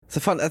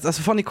That's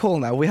a funny call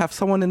now. We have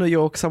someone in New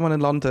York, someone in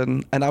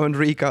London, and I'm in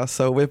Riga,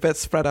 so we're a bit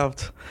spread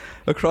out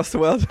across the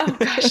world. Oh,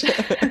 gosh.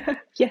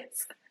 Yes.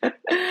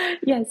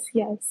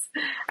 Yes.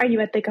 Are you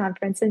at the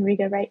conference in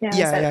Riga right now?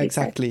 Yeah,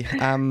 exactly.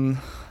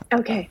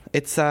 Okay.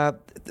 It's,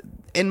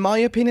 in my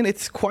opinion,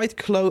 it's quite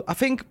close. I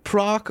think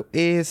Prague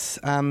is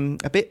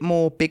a bit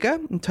more bigger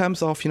in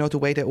terms of, the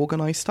way they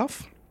organize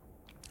stuff.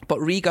 But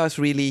Riga is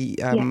really,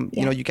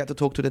 you get to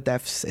talk to the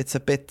devs. It's a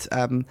bit,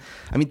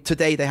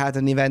 today they had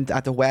an event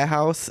at the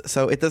warehouse,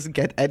 so it doesn't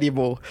get any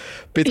more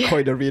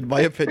Bitcoinery, in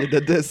my opinion,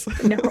 than this.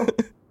 No.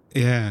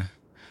 Yeah.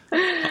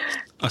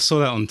 I saw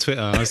that on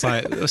Twitter. I was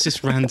like, what's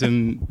this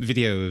random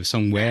video of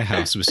some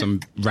warehouse with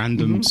some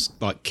random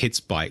kid's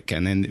bike,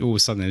 and then all of a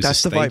sudden there's a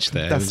stage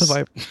there. That's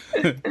the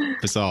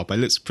vibe. Bizarre, but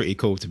it looks pretty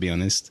cool, to be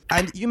honest.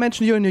 And you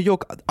mentioned you're in New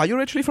York. Are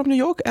you actually from New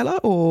York, Ella,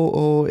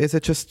 or is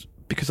it just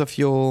because of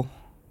your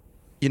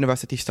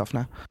university stuff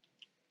now?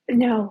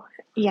 No,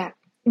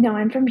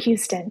 I'm from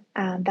Houston.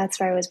 That's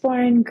where I was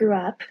born, grew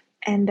up,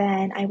 and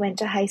then I went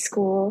to high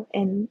school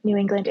in New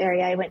England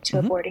area. I went to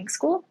a boarding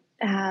school,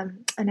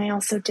 and I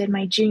also did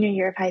my junior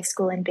year of high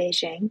school in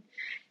Beijing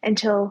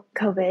until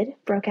COVID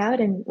broke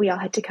out and we all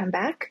had to come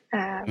back.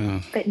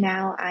 But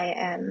now I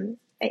am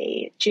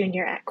a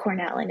junior at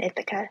Cornell in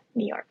Ithaca,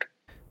 New York.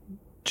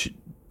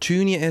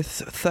 Junior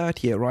is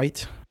third year,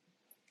 right?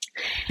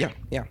 Yeah.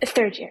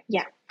 Third year,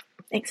 yeah,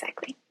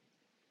 exactly.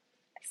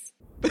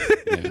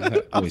 Yeah,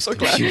 that always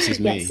confuses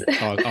me.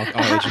 Yes. Our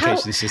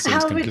education system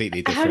is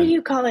completely different. How do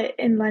you call it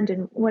in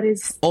London? What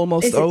is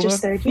almost is over? It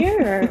just third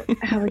year, or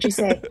how would you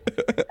say?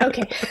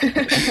 Okay.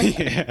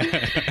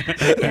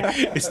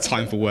 It's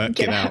time for work.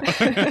 Get out.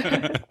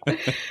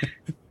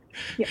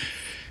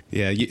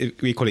 Yeah,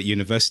 we call it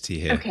university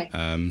here. Okay.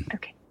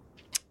 Okay.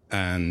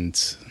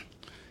 And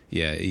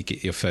you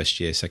get your first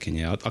year, second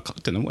year. I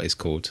don't know what it's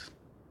called,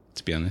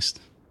 to be honest.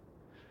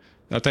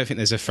 I don't think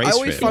there's a phrase for it. I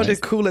always find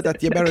it cooler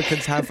that the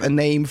Americans have a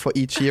name for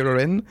each year you're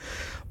in.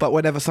 But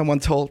whenever someone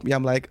told me,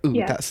 I'm like, ooh,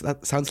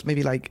 that sounds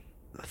maybe like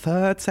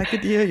third,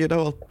 second year,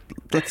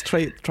 let's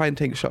try and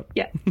take a shot.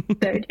 Yeah,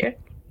 third year.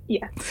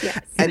 Yes.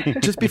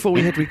 And just before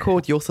we hit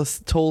record, you also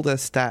told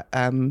us that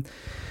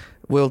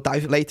we'll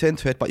dive later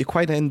into it, but you're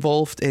quite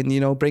involved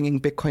in, bringing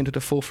Bitcoin to the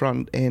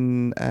forefront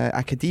in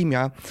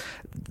academia.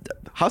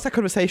 How's that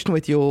conversation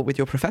with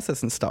your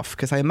professors and stuff?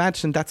 Because I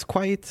imagine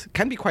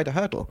can be quite a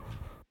hurdle.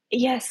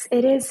 Yes,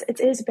 it is.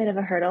 It is a bit of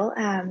a hurdle,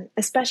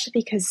 especially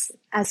because,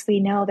 as we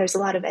know, there's a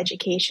lot of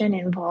education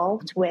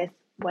involved with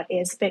what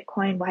is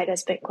Bitcoin, why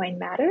does Bitcoin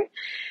matter?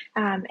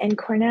 And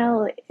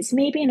Cornell is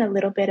maybe in a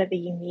little bit of a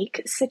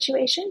unique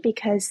situation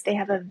because they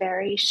have a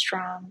very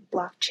strong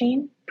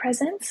blockchain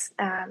presence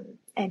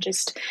and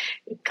just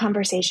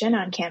conversation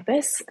on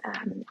campus.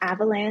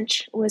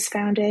 Avalanche was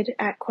founded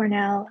at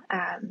Cornell.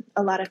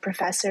 A lot of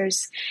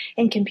professors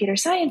in computer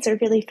science are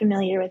really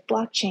familiar with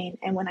blockchain.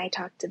 And when I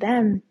talk to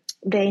them,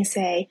 they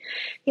say,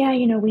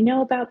 we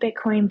know about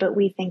Bitcoin, but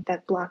we think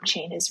that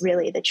blockchain is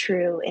really the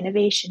true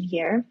innovation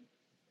here.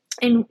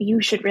 And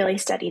you should really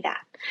study that.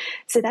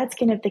 So that's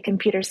kind of the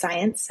computer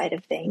science side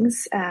of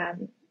things.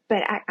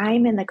 But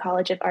I'm in the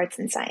College of Arts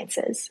and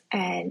Sciences.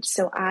 And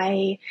so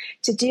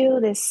to do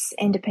this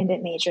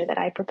independent major that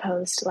I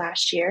proposed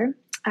last year,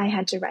 I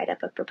had to write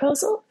up a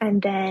proposal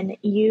and then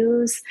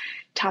use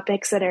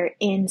topics that are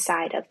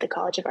inside of the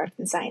College of Arts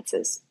and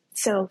Sciences.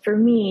 So for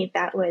me,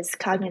 that was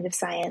cognitive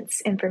science,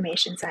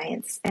 information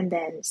science, and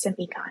then some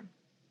econ.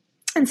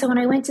 And so when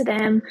I went to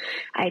them,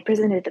 I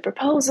presented the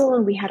proposal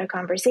and we had a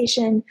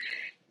conversation.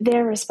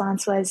 Their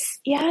response was,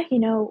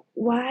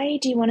 why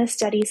do you want to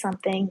study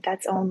something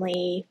that's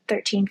only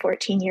 13,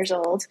 14 years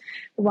old?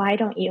 Why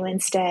don't you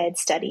instead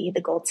study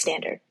the gold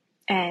standard?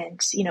 And,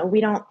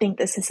 we don't think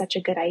this is such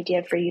a good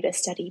idea for you to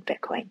study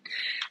Bitcoin.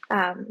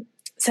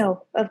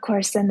 So, of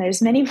course, then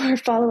there's many more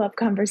follow-up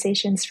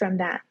conversations from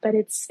that. But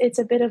it's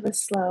a bit of a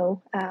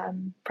slow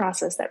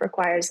process that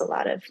requires a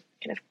lot of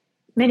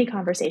many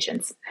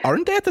conversations.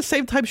 Aren't they at the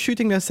same time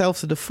shooting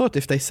themselves in the foot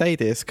if they say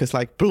this? Because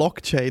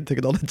blockchain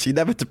technology,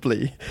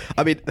 inevitably.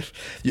 I mean,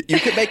 you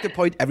could make the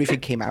point everything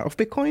came out of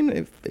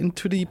Bitcoin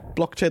into the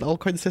blockchain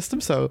altcoin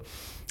system. So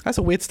that's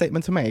a weird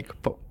statement to make.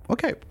 But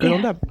okay, good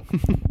on them.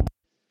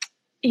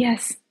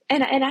 Yes.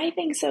 And I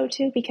think so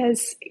too,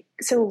 because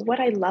what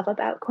I love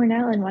about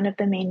Cornell, and one of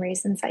the main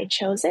reasons I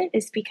chose it,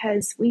 is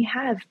because we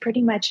have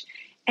pretty much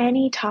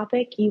any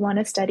topic you want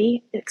to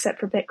study, except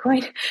for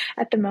Bitcoin,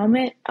 at the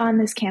moment on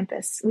this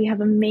campus. We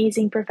have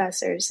amazing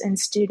professors and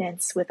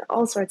students with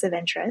all sorts of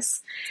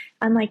interests,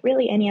 unlike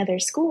really any other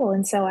school.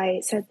 And so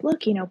I said,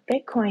 look,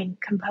 Bitcoin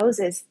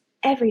composes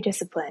every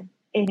discipline.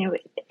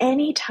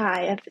 Any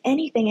tie of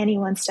anything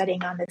anyone's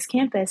studying on this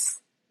campus,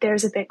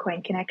 there's a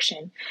Bitcoin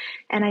connection.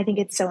 And I think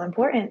it's so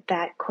important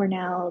that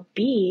Cornell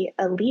be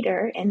a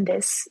leader in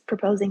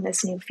proposing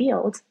this new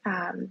field.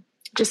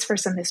 Just for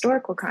some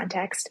historical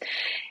context,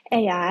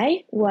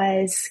 AI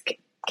was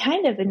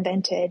kind of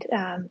invented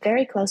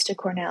very close to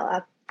Cornell,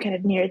 up kind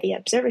of near the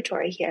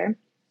observatory here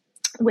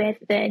with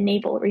the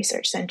Naval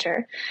Research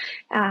Center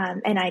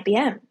and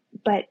IBM.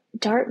 But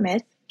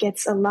Dartmouth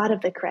gets a lot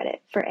of the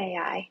credit for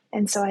AI.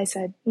 And so I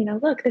said,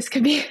 look, this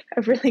could be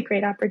a really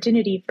great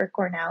opportunity for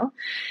Cornell.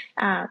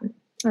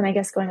 And I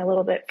guess going a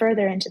little bit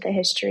further into the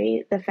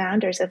history, the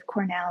founders of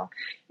Cornell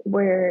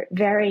were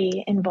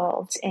very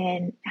involved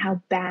in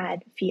how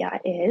bad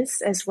fiat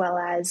is, as well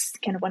as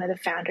kind of one of the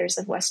founders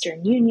of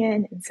Western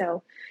Union. And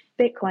so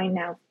Bitcoin,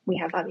 now we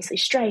have obviously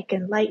Strike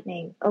and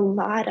Lightning. A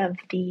lot of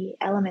the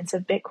elements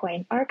of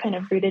Bitcoin are kind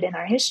of rooted in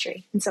our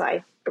history. And so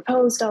I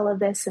proposed all of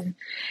this, and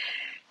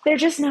they're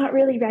just not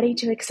really ready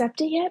to accept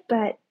it yet.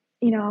 But,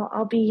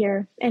 I'll be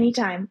here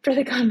anytime for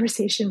the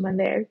conversation when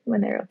they're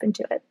open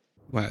to it.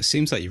 Well, it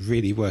seems like you're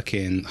really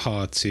working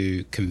hard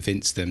to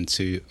convince them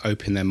to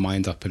open their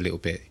mind up a little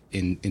bit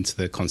into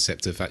the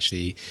concept of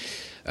actually,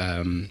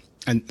 and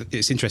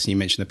it's interesting you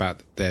mentioned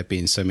about there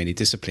being so many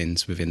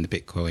disciplines within the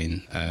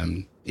Bitcoin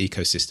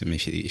ecosystem,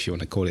 if you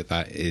want to call it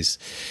that, is,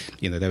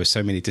 there were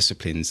so many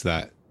disciplines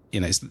that,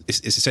 it's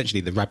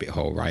essentially the rabbit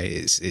hole, right?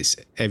 It's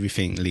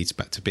everything leads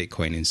back to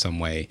Bitcoin in some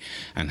way,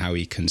 and how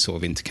we can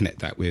sort of interconnect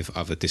that with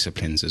other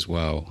disciplines as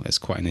well. It's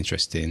quite an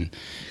interesting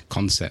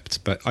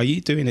concept. But are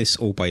you doing this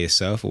all by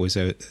yourself, or is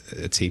there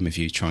a team of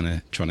you trying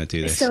to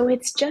do this? So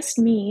it's just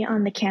me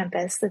on the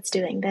campus that's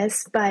doing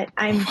this, but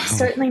I'm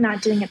certainly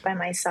not doing it by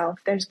myself.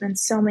 There's been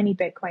so many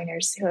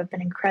Bitcoiners who have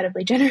been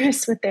incredibly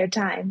generous with their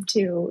time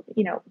to,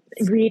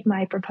 read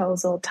my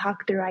proposal,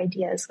 talk through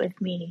ideas with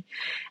me.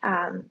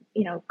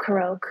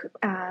 Kurok,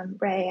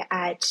 Ray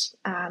at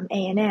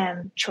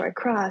A&M, Troy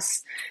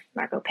Cross,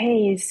 Marco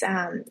Pays,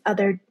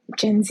 other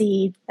Gen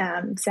Z,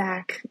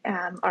 Zach,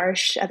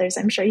 Arsh, others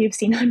I'm sure you've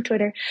seen on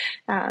Twitter.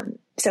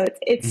 So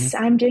it's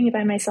I'm doing it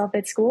by myself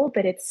at school,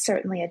 but it's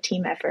certainly a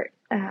team effort.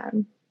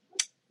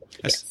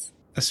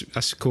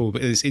 That's cool.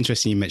 But it's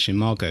interesting you mentioned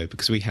Margot,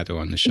 because we had her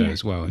on the show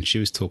as well, and she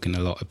was talking a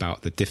lot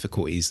about the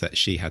difficulties that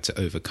she had to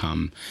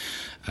overcome,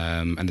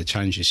 and the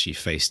challenges she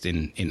faced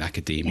in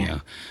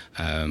academia,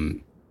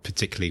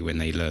 particularly when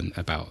they learned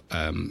about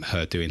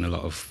her doing a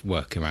lot of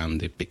work around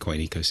the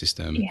Bitcoin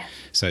ecosystem. Yeah.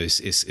 So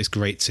it's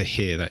great to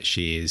hear that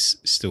she is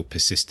still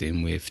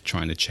persisting with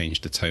trying to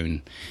change the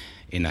tone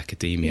in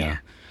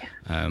academia.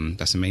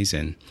 That's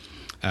amazing.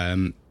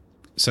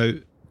 So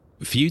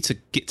for you to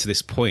get to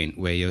this point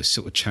where you're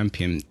sort of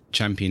championing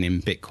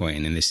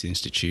Bitcoin in this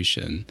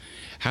institution,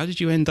 how did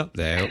you end up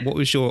there? What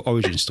was your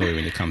origin story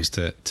when it comes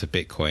to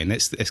Bitcoin?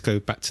 Let's go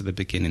back to the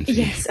beginning for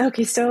you. Yes.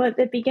 Okay. So at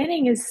the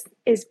beginning is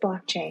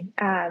blockchain.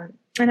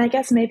 And I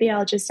guess maybe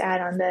I'll just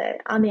add on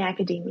the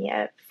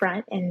academia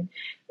front and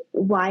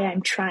why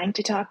I'm trying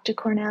to talk to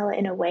Cornell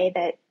in a way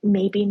that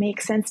maybe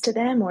makes sense to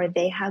them or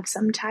they have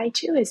some tie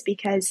to, is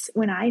because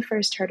when I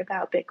first heard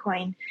about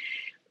Bitcoin,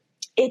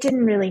 it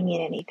didn't really mean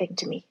anything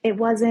to me. It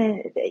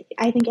wasn't,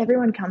 I think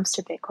everyone comes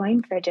to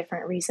Bitcoin for a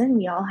different reason.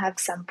 We all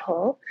have some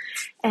pull.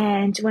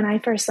 And when I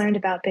first learned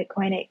about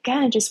Bitcoin, it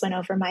kind of just went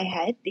over my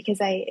head because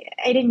I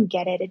didn't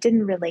get it. It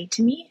didn't relate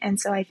to me. And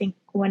so I think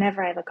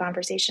whenever I have a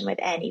conversation with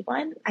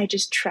anyone, I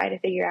just try to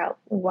figure out,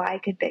 why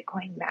could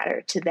Bitcoin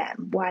matter to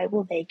them? Why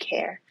will they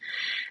care?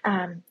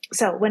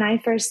 So when I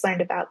first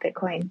learned about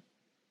Bitcoin,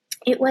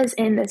 it was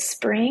in the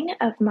spring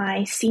of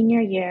my senior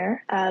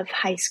year of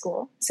high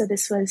school. So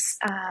this was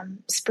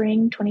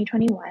spring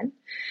 2021.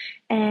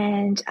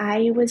 And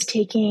I was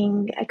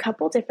taking a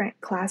couple different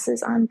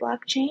classes on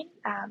blockchain.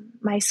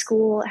 My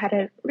school had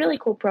a really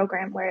cool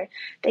program where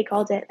they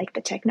called it like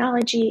the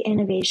Technology,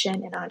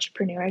 Innovation, and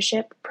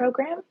Entrepreneurship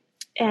program.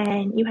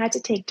 And you had to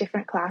take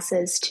different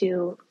classes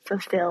to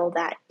fulfill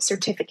that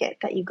certificate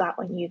that you got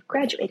when you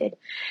graduated.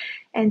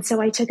 And so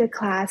I took a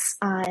class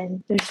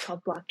on, it was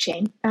called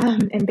blockchain.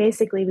 And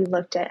basically we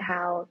looked at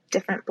how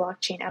different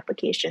blockchain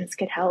applications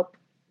could help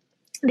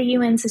the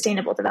UN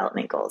Sustainable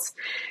Development Goals.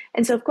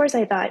 And so, of course,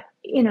 I thought,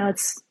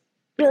 it's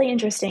really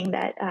interesting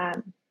that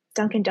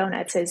Dunkin'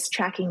 Donuts is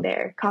tracking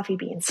their coffee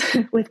beans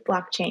with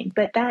blockchain.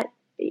 But that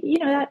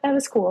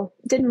was cool.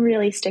 Didn't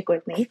really stick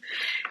with me.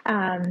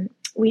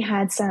 We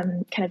had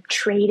some kind of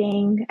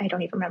trading. I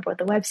don't even remember what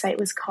the website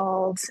was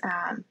called,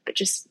 but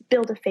just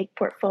build a fake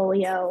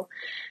portfolio.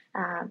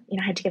 I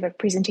had to give a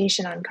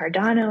presentation on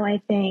Cardano, I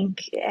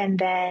think. And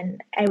then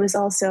I was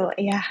also,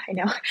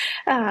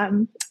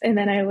 and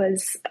then I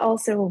was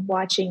also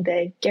watching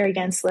the Gary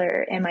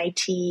Gensler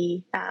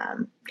MIT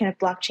kind of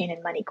blockchain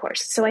and money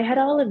course. So I had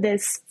all of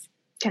this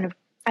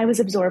I was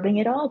absorbing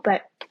it all,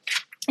 but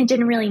it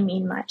didn't really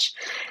mean much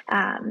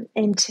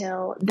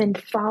until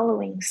the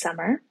following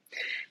summer.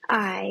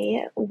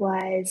 I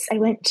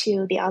went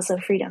to the Oslo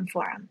Freedom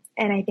Forum,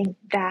 and I think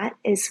that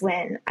is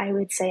when I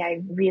would say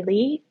I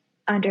really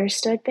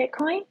understood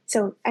Bitcoin.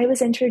 So I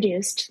was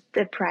introduced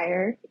the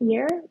prior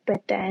year,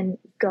 but then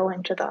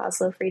going to the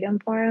Oslo Freedom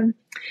Forum,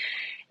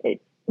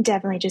 it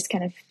definitely just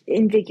kind of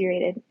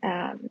invigorated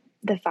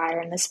the fire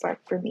and the spark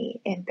for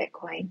me in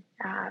Bitcoin.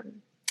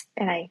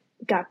 And I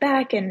got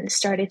back and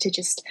started to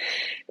just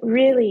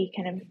really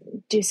kind of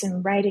do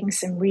some writing,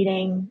 some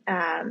reading.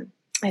 I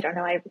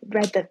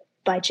read the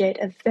budget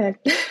of the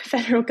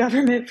federal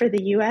government for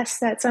the US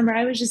that summer.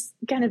 I was just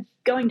kind of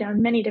going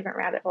down many different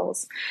rabbit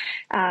holes.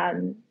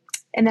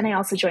 And then I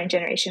also joined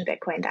Generation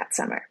Bitcoin that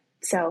summer.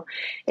 So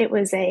it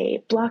was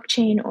a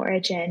blockchain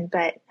origin,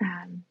 but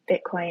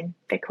Bitcoin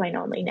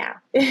only now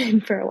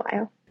for a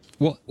while.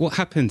 What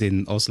happened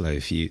in Oslo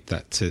for you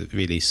to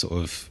really sort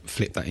of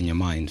flip that in your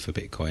mind for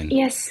Bitcoin?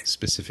 Yes,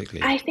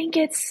 specifically. I think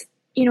it's,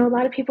 a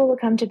lot of people will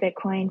come to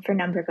Bitcoin for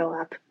number go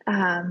up.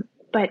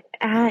 But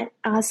at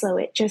Oslo,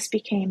 it just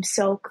became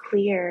so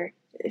clear,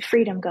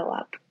 freedom go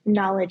up,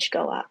 knowledge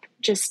go up,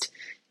 just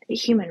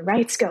human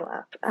rights go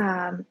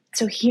up.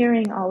 So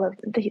hearing all of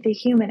the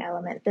human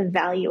element, the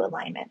value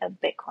alignment of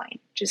Bitcoin,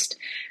 just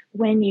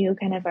when you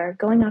kind of are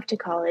going off to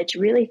college,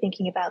 really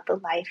thinking about the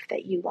life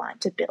that you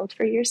want to build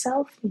for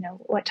yourself,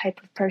 what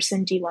type of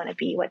person do you want to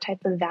be? What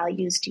type of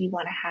values do you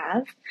want to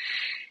have?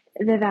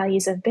 The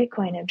values of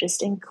Bitcoin of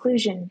just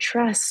inclusion,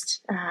 trust,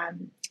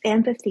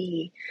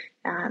 empathy,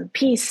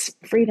 peace,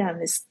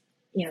 freedom is,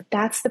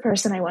 that's the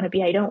person I want to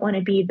be. I don't want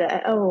to be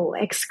the,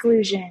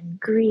 exclusion,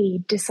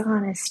 greed,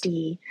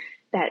 dishonesty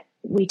that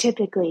we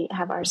typically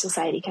have our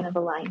society kind of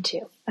aligned to.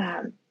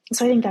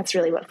 So I think that's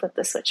really what flipped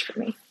the switch for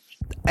me.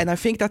 And I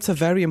think that's a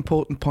very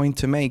important point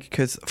to make,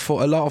 because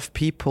for a lot of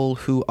people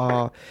who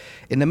are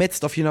in the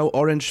midst of,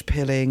 orange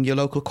pilling your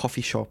local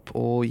coffee shop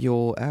or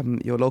your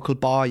local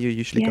bar you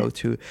usually go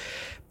to,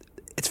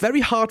 it's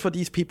very hard for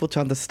these people to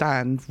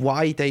understand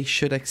why they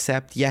should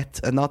accept yet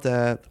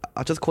another,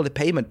 I'll just call it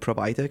payment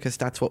provider, because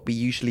that's what we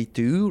usually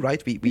do,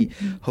 right? We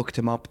hook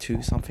them up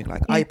to something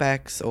like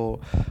IBEX or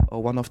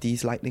one of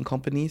these Lightning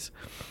companies.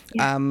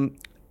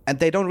 And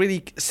they don't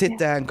really sit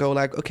there and go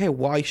like, okay,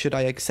 why should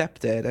I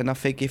accept it? And I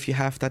think if you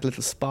have that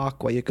little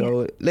spark where you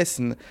go,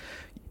 listen,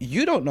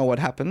 you don't know what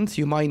happens.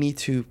 You might need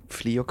to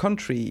flee your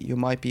country. You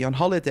might be on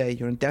holiday.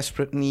 You're in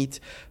desperate need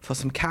for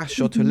some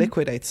cash or to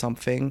liquidate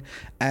something.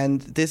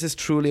 And this is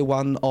truly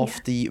one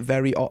of the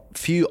very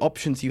few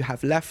options you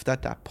have left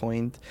at that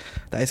point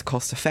that is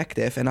cost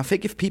effective. And I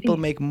think if people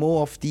make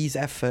more of these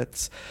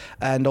efforts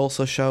and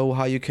also show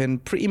how you can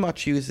pretty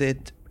much use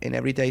it in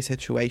everyday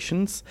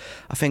situations,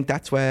 I think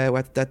that's where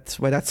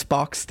that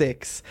spark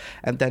sticks,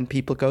 and then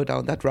people go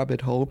down that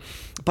rabbit hole.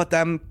 But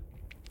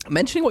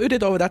mentioning what you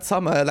did over that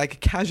summer, like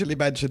casually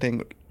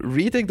mentioning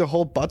reading the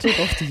whole budget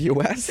of the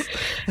US,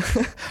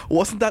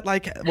 wasn't that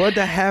were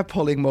there hair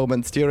pulling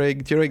moments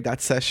during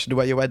that session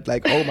where you went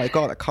like, oh my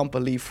God, I can't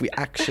believe we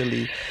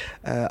actually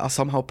are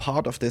somehow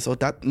part of this, or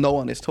that no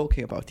one is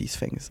talking about these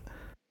things?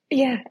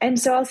 Yeah, and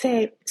so I'll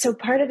say, so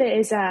part of it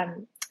is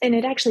and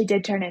it actually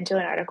did turn into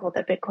an article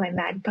that Bitcoin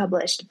Mag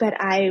published, but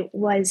I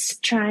was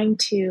trying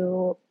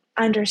to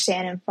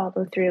understand and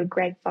follow through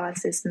Greg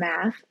Foss's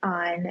math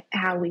on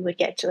how we would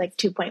get to like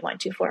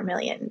 2.124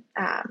 million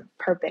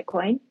per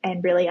Bitcoin,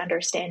 and really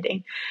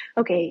understanding,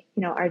 okay,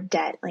 our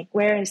debt, like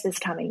where is this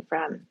coming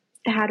from?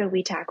 How do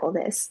we tackle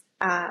this?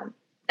 And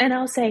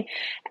I'll say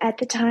at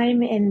the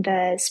time in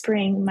the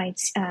spring, my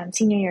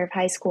senior year of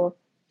high school,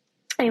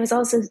 I was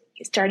also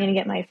starting to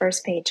get my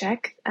first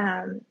paycheck.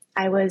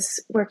 I was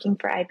working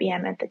for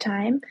IBM at the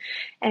time.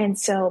 And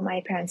so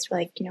my parents were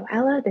like,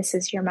 Ella, this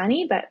is your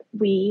money, but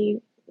we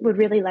would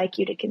really like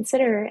you to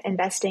consider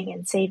investing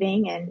and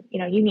saving. And,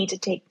 you need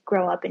to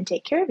grow up and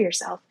take care of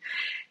yourself.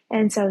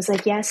 And so I was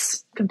like,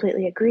 yes,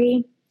 completely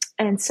agree.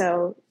 And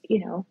so,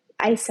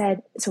 I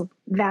said, so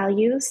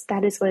values,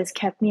 that is what has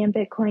kept me in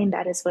Bitcoin.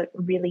 That is what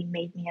really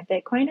made me a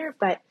Bitcoiner.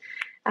 But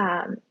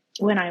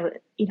when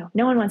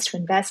no one wants to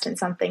invest in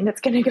something that's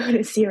going to go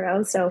to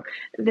zero, so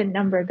the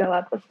number go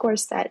up. Of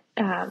course, that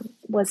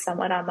was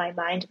somewhat on my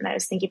mind when I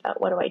was thinking about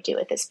what do I do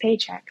with this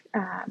paycheck.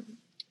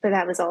 But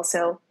that was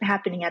also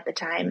happening at the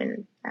time,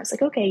 and I was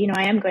like, okay,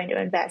 I am going to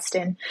invest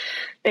in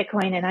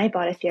Bitcoin, and I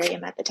bought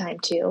Ethereum at the time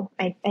too.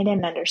 I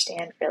didn't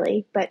understand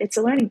really, but it's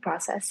a learning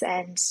process,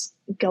 and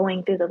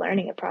going through the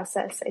learning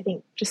process, I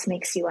think, just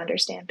makes you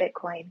understand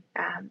Bitcoin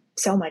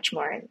so much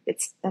more, and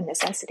it's a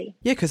necessity.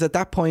 Yeah, because at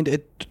that point,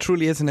 it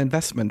truly is an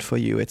investment for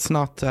you. It's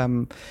not,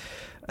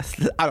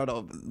 I don't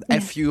know,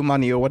 FU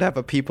money or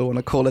whatever people want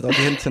to call it on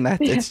the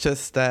internet. It's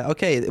just,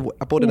 okay,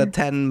 I bought it at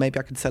 10, maybe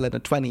I can sell it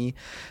at 20,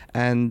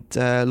 and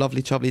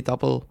lovely, jubbly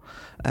double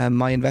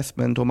my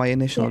investment or my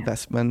initial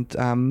investment.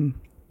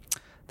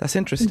 That's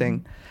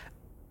interesting.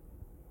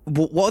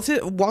 Was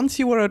it, once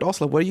you were at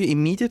Oslo, were you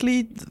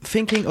immediately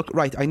thinking, okay,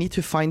 right, I need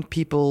to find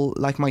people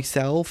like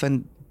myself,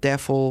 and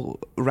therefore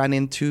ran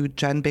into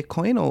Gen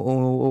Bitcoin,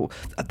 or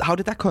how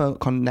did that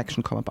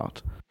connection come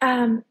about?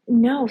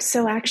 No.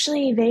 So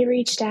actually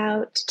Arsh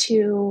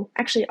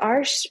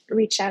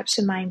reached out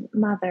to my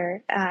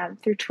mother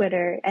through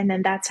Twitter, and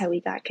then that's how we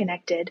got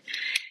connected.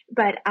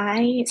 But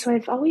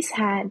I've always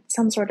had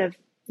some sort of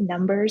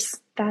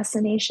numbers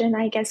fascination,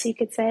 I guess you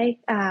could say.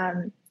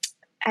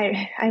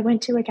 I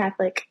went to a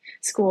Catholic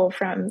school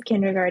from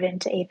kindergarten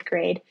to 8th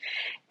grade,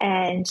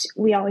 and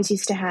we always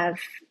used to have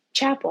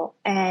chapel,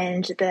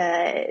 and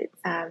the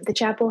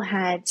chapel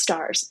had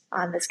stars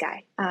on the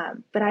sky.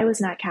 But I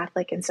was not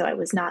Catholic, and so I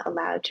was not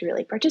allowed to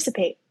really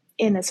participate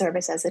in the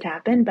service as it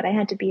happened, but I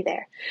had to be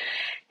there.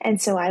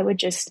 And so I would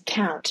just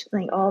count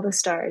like all the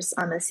stars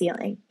on the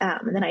ceiling.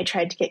 And then I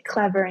tried to get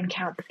clever and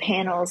count the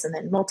panels and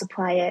then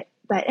multiply it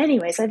But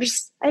anyways, I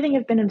think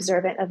I've been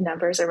observant of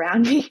numbers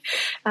around me.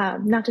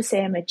 Not to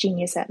say I'm a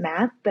genius at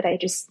math, but I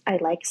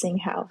like seeing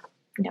how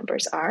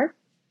numbers are.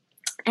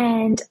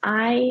 And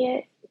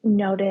I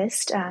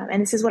noticed,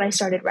 and this is what I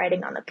started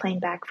writing on the plane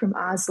back from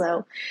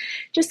Oslo,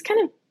 just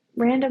kind of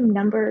random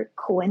number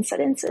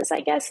coincidences,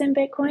 I guess, in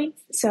Bitcoin.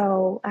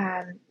 So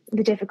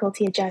the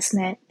difficulty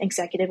adjustment,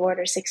 Executive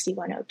Order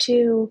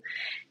 6102,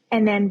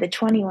 and then the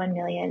 21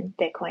 million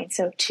Bitcoin,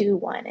 so 2,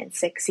 1, and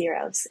 6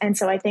 zeros. And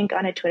so I think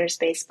on a Twitter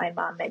space, my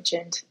mom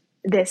mentioned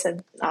this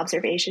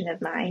observation of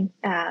mine.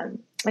 And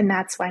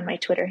that's why my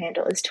Twitter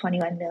handle is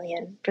 21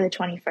 million for the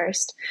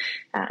 21st,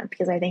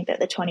 because I think that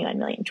the 21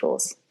 million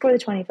tools for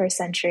the 21st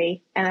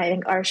century, and I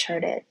think Arsh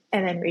heard it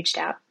and then reached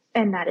out.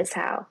 And that is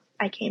how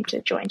I came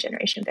to join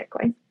Generation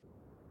Bitcoin.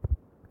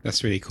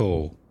 That's really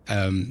cool.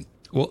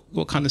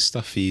 What kind of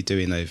stuff are you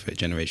doing over at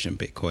Generation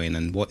Bitcoin,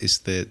 and what is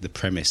the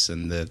premise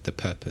and the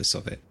purpose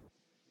of it?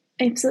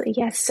 Absolutely,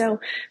 yes. So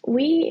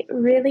we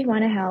really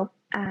want to help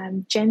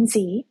Gen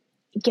Z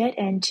get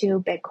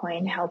into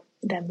Bitcoin, help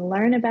them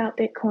learn about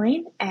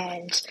Bitcoin,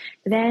 and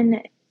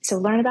then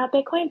learn about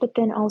Bitcoin, but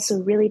then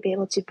also really be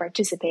able to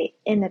participate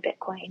in the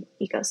Bitcoin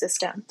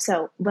ecosystem.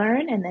 So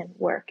learn and then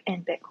work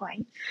in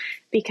Bitcoin,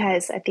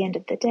 because at the end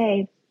of the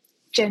day,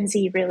 Gen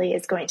Z really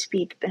is going to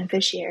be the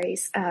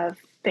beneficiaries of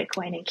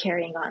Bitcoin and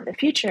carrying on the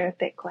future of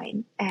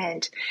Bitcoin.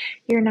 And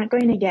you're not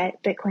going to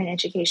get Bitcoin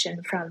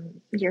education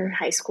from your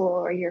high school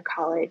or your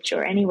college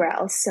or anywhere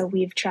else. So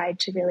we've tried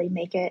to really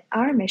make it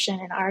our mission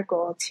and our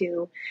goal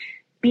to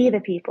be the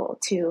people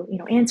to,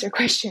 answer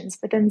questions,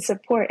 but then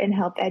support and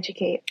help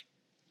educate.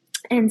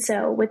 And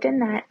so within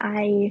that,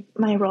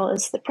 my role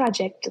is the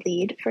project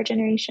lead for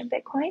Generation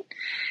Bitcoin.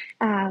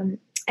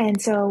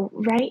 And so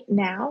right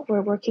now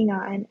we're working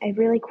on a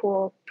really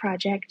cool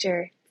project,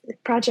 or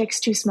project's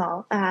too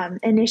small,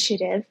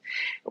 initiative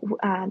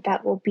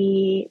that will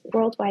be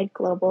worldwide,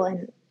 global.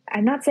 And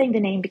I'm not saying the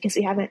name because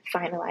we haven't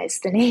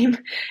finalized the name,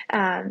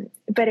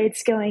 but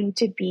it's going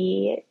to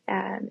be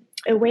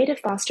a way to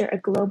foster a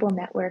global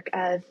network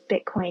of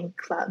Bitcoin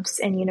clubs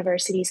and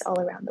universities all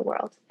around the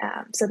world.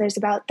 So there's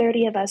about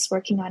 30 of us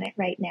working on it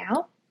right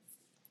now.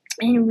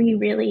 And we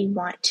really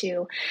want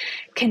to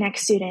connect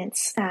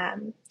students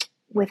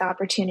with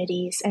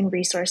opportunities and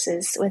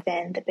resources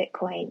within the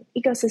Bitcoin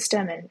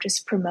ecosystem and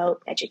just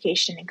promote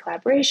education and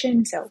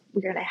collaboration. So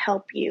we're going to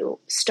help you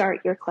start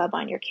your club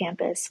on your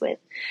campus with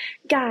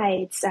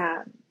guides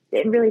and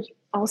really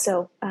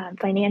also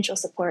financial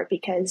support,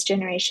 because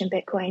Generation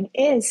Bitcoin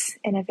is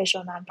an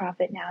official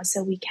nonprofit now.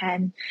 So we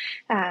can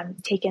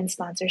take in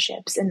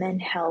sponsorships and then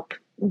help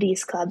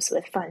these clubs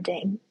with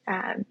funding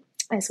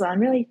as well,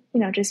 and really,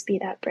 just be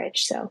that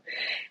bridge. So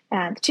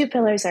the two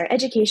pillars are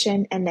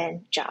education and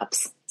then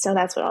jobs. So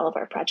that's what all of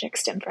our projects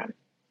stem from.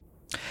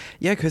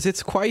 Yeah, because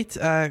it's quite,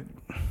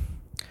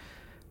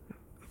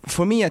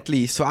 for me at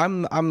least. So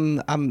I'm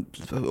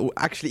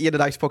actually, Ian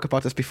and I spoke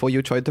about this before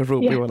you joined the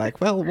room. Yeah. We were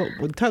like, well,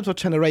 in terms of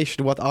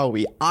generation, what are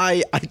we?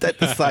 I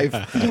identify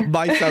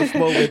myself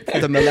more with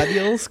the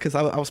millennials, because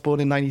I was born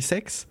in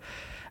 96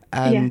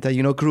 and,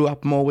 grew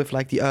up more with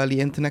like the early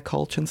internet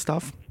culture and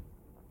stuff.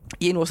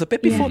 Ian was a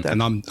bit before that,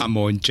 and I'm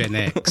more in Gen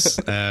X.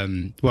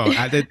 Well,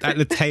 at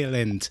the tail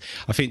end,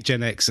 I think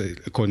Gen X,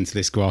 according to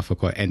this graph,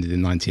 ended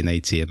in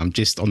 1980, and I'm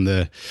just on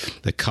the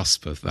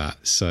cusp of that.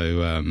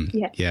 So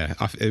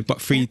I've got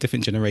 3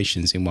 different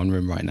generations in one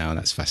room right now, and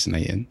that's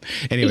fascinating.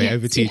 Anyway,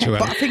 over to you, Joanne.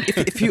 But I think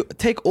if you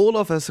take all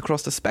of us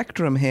across the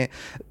spectrum here,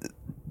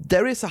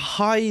 there is a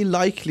high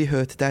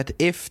likelihood that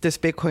if this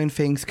Bitcoin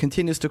thing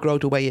continues to grow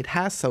the way it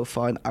has so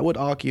far, and I would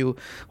argue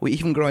we're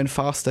even growing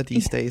faster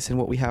these days than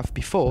what we have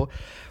before,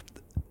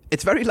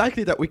 it's very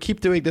likely that we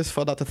keep doing this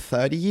for another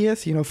 30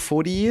 years,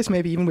 40 years,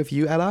 maybe even with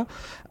you, Ella,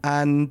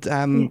 and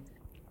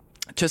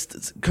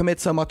just commit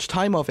so much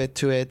time of it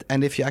to it.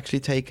 And if you actually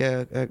take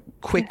a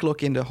quick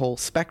look in the whole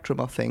spectrum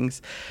of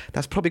things,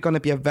 that's probably going to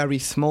be a very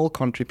small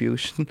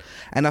contribution.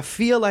 And I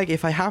feel like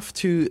if I have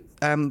to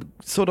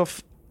sort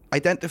of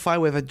identify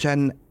with a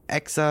Gen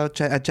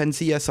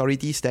Z,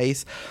 these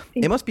days,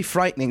 it must be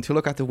frightening to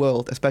look at the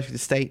world, especially the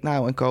state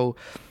now, and go,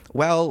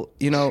 well,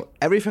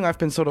 everything I've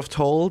been sort of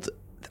told,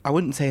 I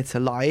wouldn't say it's a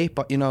lie,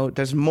 but,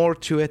 there's more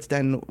to it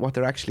than what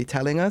they're actually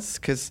telling us,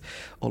 because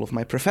all of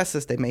my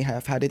professors, they may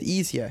have had it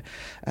easier.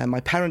 My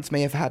parents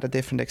may have had a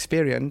different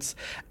experience,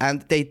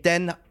 and they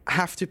then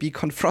have to be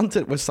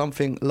confronted with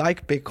something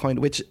like Bitcoin,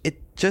 which it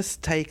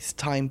just takes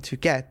time to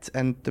get.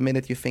 And the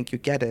minute you think you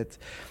get it,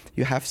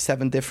 you have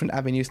 7 different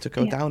avenues to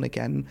go down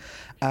again.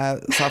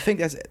 So I think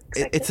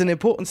it's an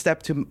important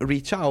step to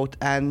reach out,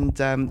 and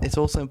it's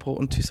also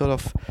important to sort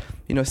of,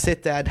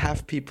 sit there and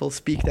have people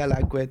speak their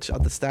language,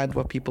 understand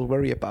what people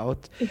worry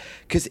about.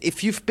 Because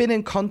if you've been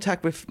in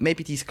contact with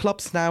maybe these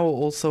clubs now, or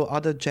also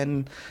other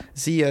Gen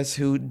Zers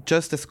who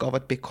just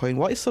discovered Bitcoin,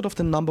 what is sort of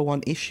the number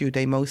one issue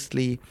they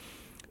mostly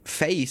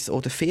face,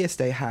 or the fears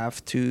they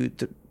have to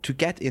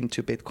get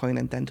into Bitcoin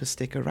and then to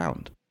stick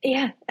around?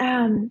 Yeah,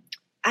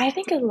 I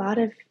think a lot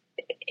of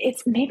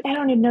it's maybe, I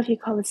don't even know if you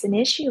call this an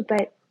issue,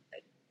 but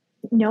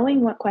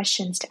knowing what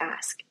questions to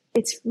ask.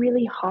 it's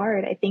really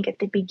hard, I think, at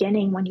the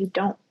beginning when you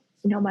don't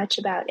know much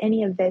about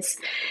any of this.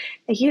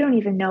 Like, you don't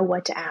even know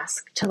what to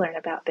ask to learn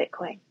about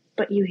Bitcoin,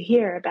 but you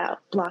hear about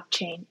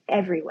blockchain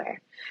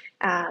everywhere.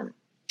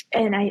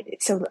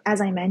 So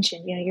as I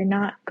mentioned, you're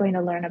not going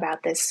to learn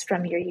about this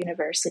from your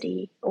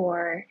university,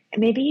 or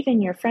maybe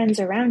even your friends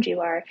around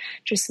you are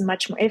just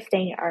much more, if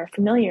they are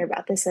familiar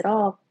about this at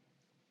all,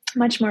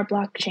 much more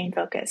blockchain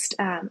focused.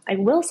 I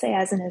will say,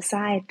 as an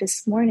aside,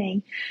 this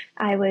morning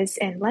I was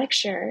in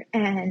lecture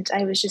and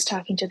I was just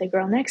talking to the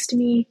girl next to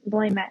me, who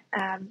I met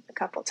a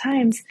couple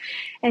times,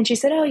 and she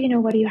said, "Oh,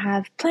 what do you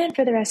have planned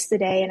for the rest of the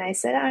day?" And I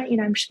said,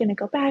 "I'm just going to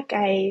go back.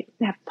 I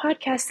have a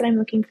podcast that I'm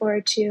looking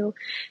forward to."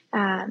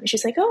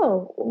 She's like,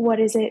 "Oh, what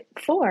is it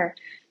for?"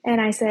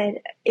 And I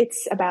said,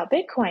 "It's about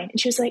Bitcoin." And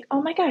she was like,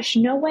 "Oh my gosh,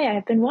 no way.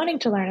 I've been wanting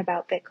to learn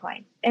about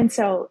Bitcoin." And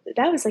so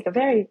that was like a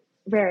very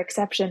rare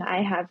exception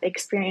I have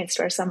experienced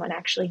where someone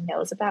actually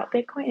knows about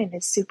Bitcoin and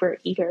is super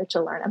eager to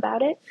learn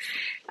about it.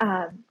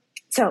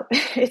 So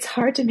it's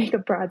hard to make a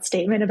broad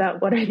statement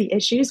about what are the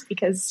issues,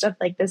 because stuff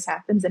like this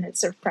happens and it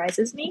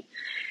surprises me.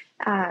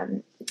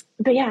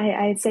 But yeah,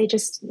 I'd say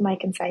just my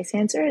concise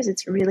answer is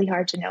it's really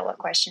hard to know what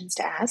questions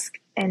to ask.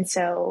 And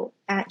so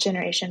at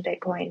Generation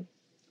Bitcoin,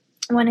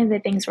 one of the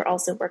things we're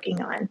also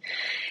working on,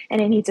 and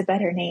it needs a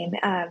better name,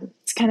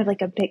 it's kind of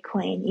like a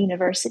Bitcoin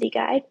university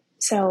guide.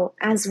 So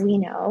as we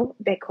know,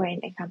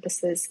 Bitcoin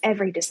encompasses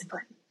every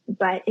discipline.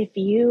 But if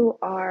you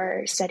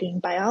are studying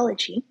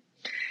biology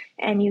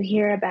and you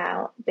hear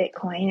about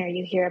Bitcoin or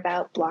you hear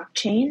about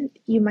blockchain,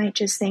 you might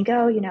just think,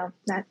 oh,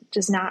 that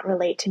does not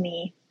relate to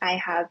me. I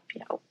have,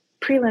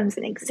 prelims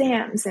and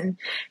exams and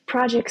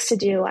projects to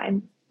do. I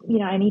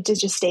need to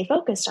just stay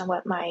focused on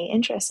what my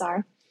interests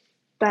are.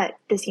 But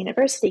this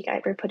university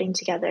guide we're putting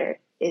together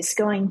is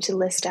going to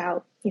list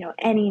out,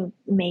 any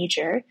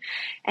major,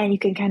 and you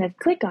can kind of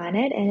click on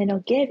it and it'll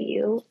give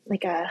you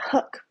like a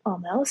hook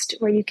almost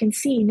where you can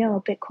see,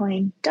 no,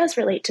 Bitcoin does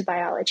relate to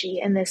biology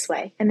in this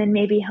way, and then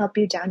maybe help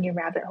you down your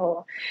rabbit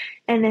hole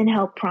and then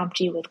help prompt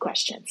you with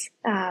questions.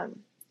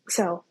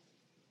 So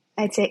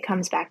I'd say it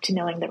comes back to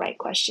knowing the right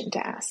question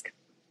to ask.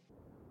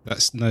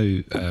 That's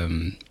no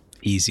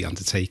easy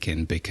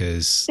undertaking,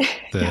 because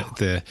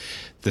the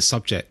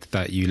subject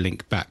that you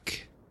link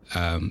back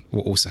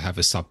will also have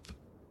a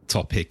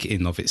subtopic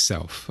in of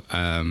itself,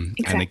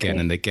 exactly.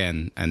 and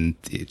again, and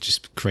it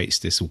just creates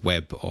this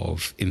web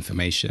of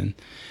information.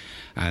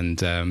 And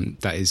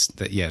that's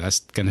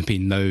going to be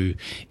no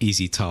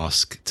easy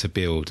task to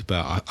build.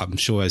 But I'm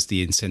sure as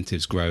the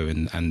incentives grow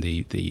and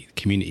the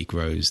community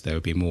grows, there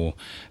will be more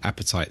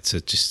appetite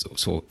to just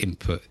sort of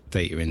input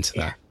data into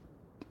that.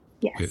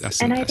 Yes.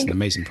 That's an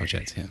amazing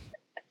project.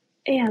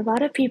 Yeah, a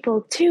lot of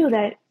people too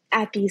that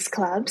at these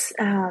clubs,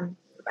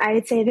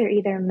 I'd say they're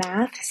either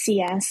math,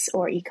 CS,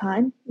 or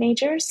econ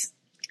majors.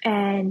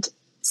 And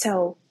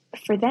so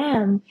for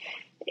them,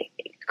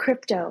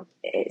 crypto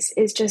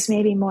is just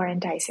maybe more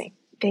enticing.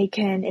 They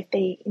can, if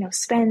they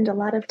spend a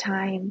lot of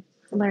time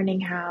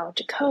learning how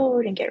to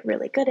code and get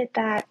really good at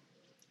that,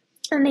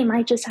 and they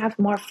might just have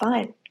more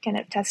fun kind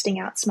of testing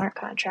out smart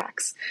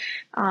contracts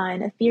on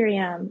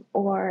Ethereum,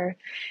 or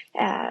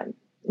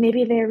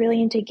maybe they're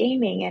really into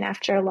gaming, and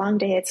after a long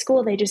day at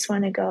school, they just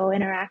want to go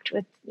interact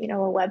with, a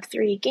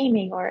Web3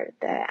 gaming or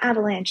the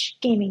Avalanche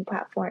gaming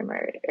platform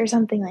or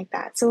something like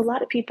that. So a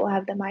lot of people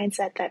have the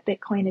mindset that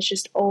Bitcoin is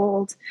just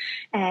old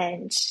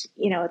and,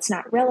 it's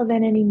not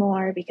relevant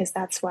anymore, because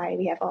that's why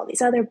we have all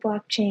these other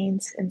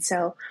blockchains. And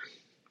so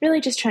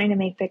really just trying to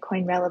make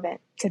Bitcoin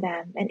relevant to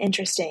them and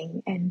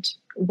interesting, and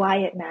why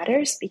it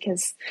matters,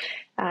 because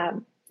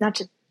not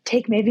to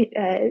take maybe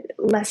a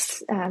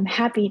less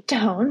happy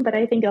tone, but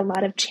I think a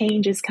lot of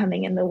change is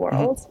coming in the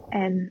world,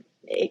 and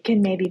it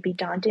can maybe be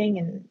daunting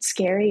and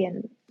scary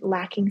and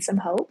lacking some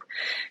hope,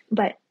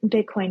 but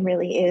Bitcoin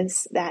really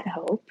is that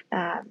hope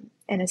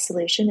and a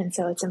solution. And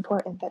so it's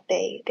important that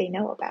they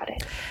know about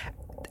it.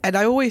 And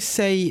I always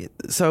say,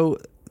 so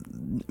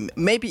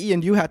maybe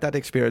Ian, you had that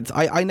experience.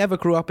 I never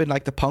grew up in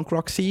like the punk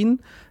rock scene.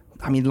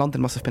 I mean,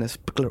 London must have been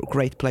a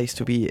great place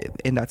to be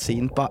in that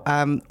scene. But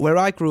where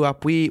I grew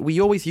up, we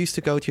always used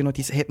to go to,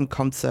 these hidden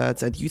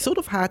concerts, and you sort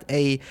of had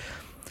a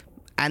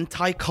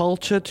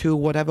anti-culture to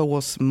whatever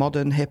was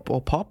modern, hip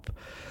or pop.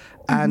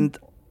 And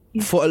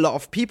for a lot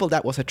of people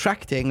that was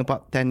attracting,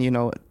 but then,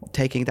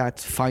 taking that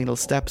final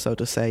step, so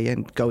to say,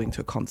 and going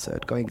to a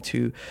concert, going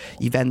to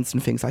events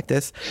and things like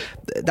this,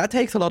 that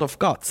takes a lot of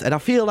guts. And I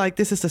feel like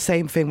this is the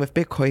same thing with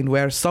Bitcoin,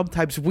 where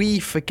sometimes we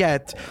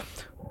forget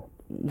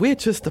we're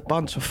just a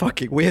bunch of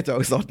fucking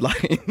weirdos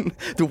online.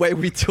 The way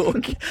we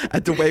talk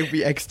and the way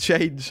we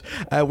exchange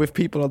with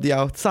people on the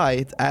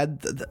outside. And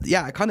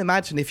I can't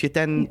imagine if you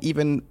then,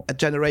 even a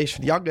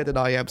generation younger than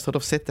I am, sort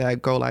of sit there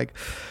and go like,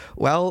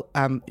 well,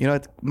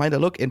 it might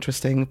look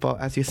interesting,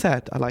 but as you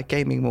said, I like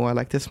gaming more, I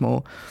like this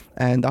more,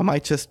 and I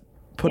might just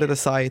put it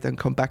aside and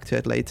come back to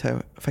it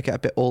later if I get a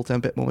bit older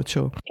and a bit more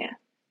mature.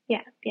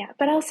 Yeah.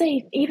 But I'll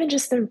say even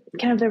just the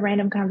kind of the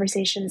random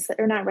conversations that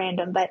are not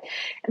random, but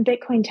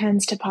Bitcoin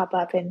tends to pop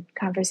up in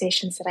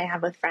conversations that I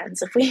have with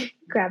friends. If we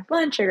grab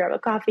lunch or grab a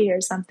coffee or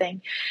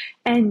something,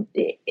 and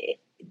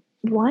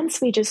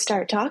once we just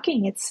start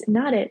talking, it's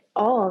not at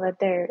all that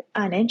they're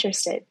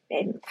uninterested,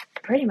 and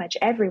pretty much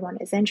everyone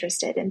is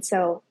interested. And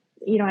so,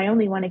 I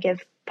only want to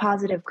give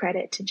positive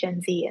credit to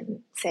Gen Z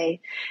and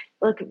say,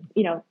 look,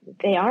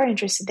 they are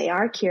interested, they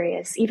are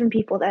curious. Even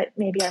people that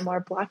maybe are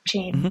more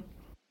blockchain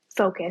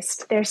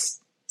focused, they're,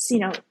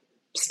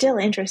 still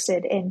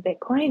interested in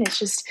Bitcoin. It's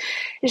just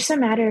a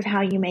matter of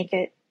how you make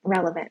it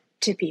relevant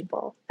to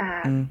people.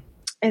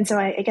 And so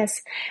I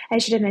guess I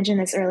should have mentioned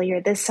this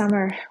earlier. This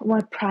summer,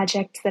 one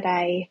project that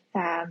I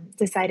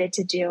decided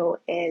to do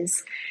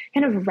is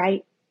kind of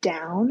write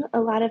down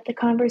a lot of the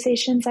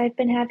conversations I've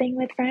been having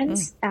with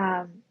friends.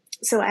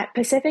 So at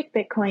Pacific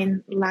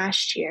Bitcoin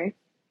last year,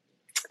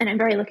 and I'm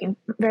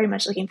very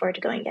much looking forward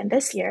to going again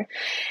this year,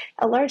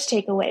 a large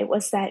takeaway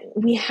was that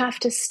we have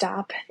to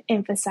stop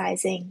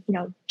emphasizing,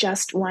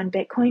 just one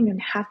Bitcoin,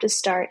 and have to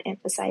start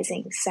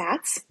emphasizing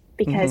sats,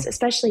 because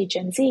especially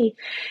Gen Z,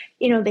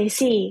 they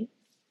see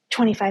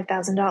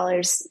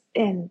 $25,000.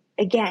 And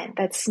again,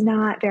 that's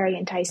not very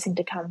enticing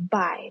to come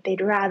by.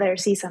 They'd rather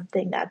see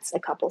something that's a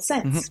couple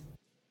cents.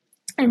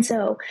 And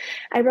so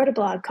I wrote a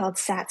blog called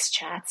Sats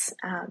Chats,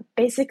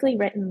 basically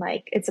written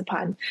like it's a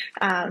pun,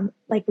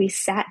 like we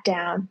sat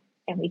down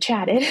and we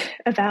chatted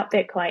about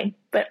Bitcoin,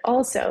 but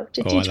also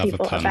to teach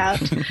people about,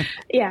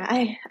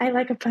 I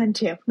like a pun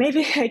too.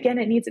 Maybe again,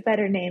 it needs a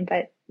better name,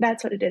 but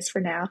that's what it is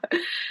for now.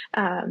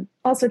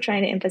 Also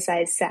trying to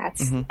emphasize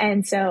Sats.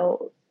 And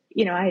so,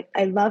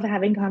 I love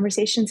having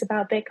conversations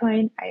about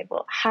Bitcoin. I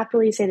will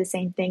happily say the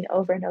same thing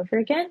over and over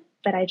again.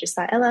 But I just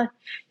thought, Ella,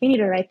 you need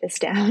to write this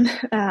down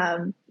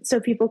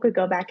so people could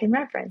go back and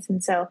reference.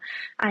 And so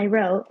I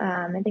wrote,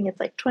 I think it's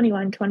like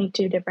 21,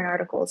 22 different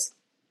articles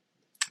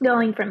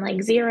going from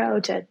like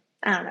 0 to,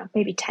 I don't know,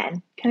 maybe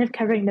 10, kind of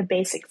covering the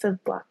basics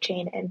of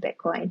blockchain and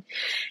Bitcoin.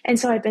 And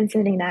so I've been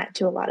sending that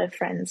to a lot of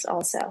friends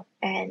also.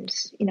 And,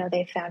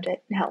 they found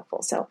it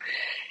helpful. So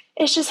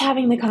it's just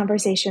having the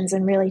conversations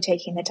and really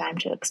taking the time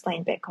to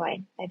explain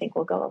Bitcoin, I think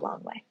will go a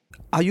long way.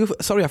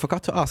 Sorry, I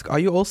forgot to ask, are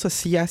you also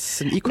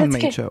CS and econ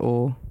major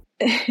or?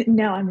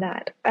 No, I'm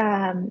not.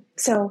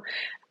 So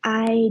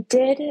I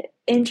did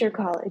enter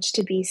college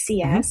to be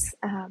CS.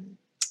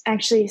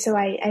 Actually, so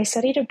I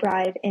studied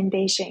abroad in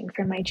Beijing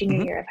for my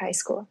junior year of high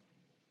school.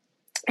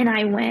 And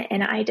I went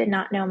and I did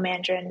not know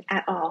Mandarin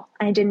at all.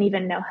 I didn't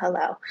even know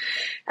hello.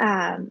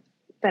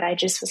 But I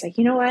just was like,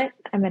 you know what?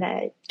 I'm going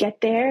to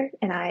get there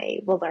and I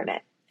will learn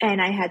it.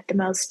 And I had the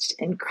most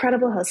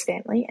incredible host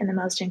family and the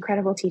most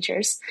incredible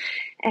teachers.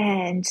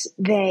 And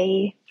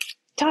they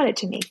taught it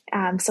to me.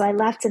 So I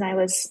left and I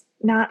was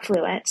not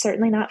fluent,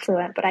 certainly not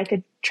fluent, but I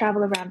could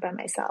travel around by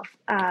myself.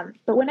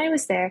 But when I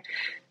was there,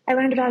 I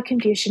learned about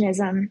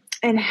Confucianism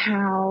and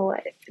how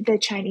the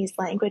Chinese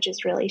language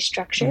is really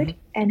structured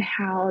and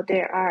how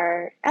there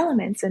are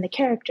elements in the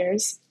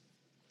characters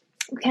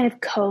kind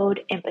of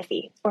code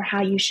empathy, or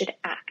how you should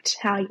act,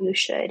 how you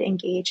should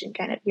engage in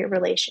kind of your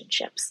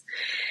relationships.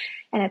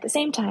 And at the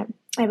same time,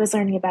 I was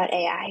learning about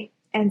AI.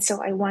 And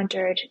so I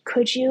wondered,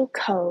 could you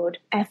code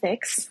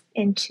ethics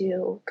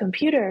into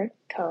computer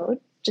code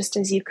just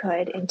as you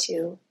could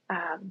into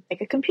like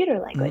a computer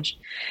language?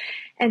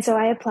 And so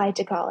I applied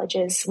to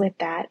colleges with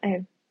that.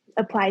 I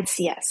applied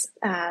CS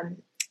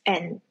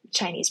and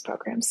Chinese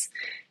programs.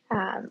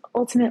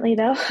 Ultimately,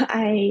 though,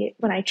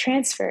 when I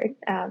transferred,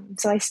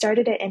 so I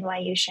started at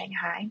NYU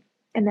Shanghai,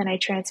 and then I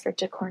transferred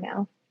to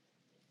Cornell.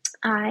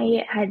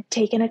 I had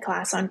taken a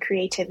class on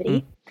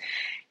creativity,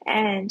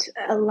 and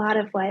a lot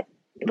of what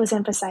was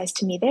emphasized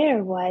to me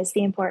there was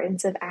the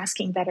importance of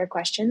asking better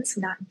questions,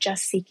 not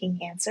just seeking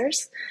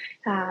answers,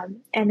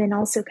 and then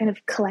also kind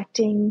of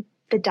collecting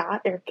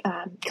dots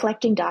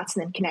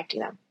and then connecting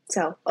them.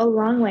 So a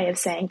long way of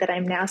saying that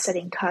I'm now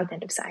studying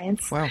cognitive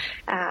science,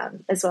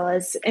 as well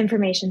as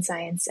information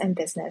science and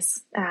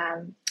business.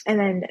 And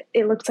then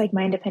it looks like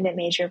my independent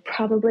major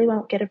probably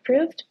won't get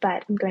approved,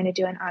 but I'm going to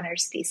do an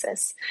honors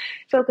thesis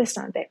focused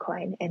on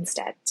Bitcoin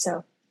instead.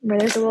 So where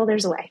there's a will,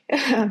 there's a way.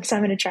 So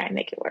I'm going to try and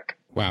make it work.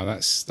 Wow,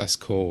 that's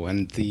cool.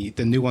 And the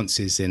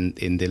nuances in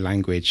the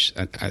language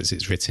as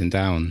it's written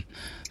down,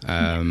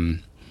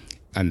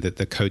 and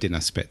the coding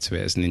aspect to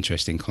it is an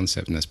interesting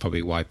concept, and that's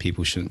probably why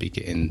people shouldn't be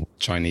getting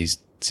Chinese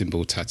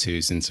symbol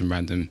tattoos in some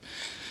random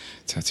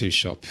tattoo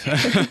shop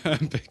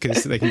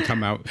because they can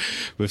come out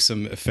with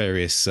some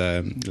nefarious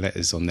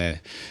letters on there,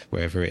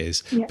 wherever it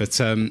is. Yeah.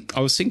 But I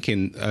was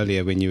thinking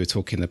earlier when you were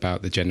talking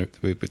about we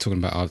were talking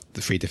about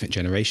the 3 different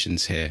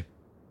generations here.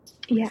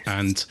 Yes.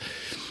 And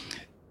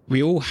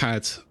we all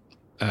had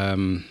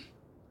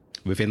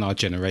within our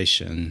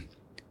generation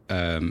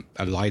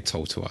a lie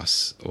told to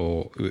us,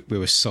 or we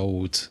were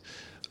sold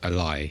a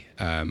lie.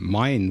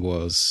 Mine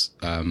was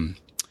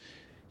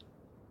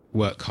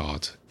work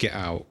hard, get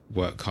out,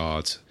 work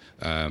hard,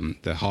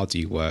 the harder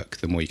you work,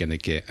 the more you're going to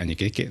get, and you're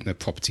going to get in the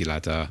property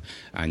ladder,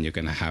 and you're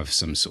going to have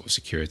some sort of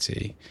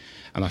security.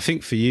 And I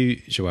think for you,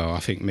 Joelle, I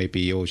think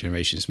maybe your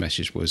generation's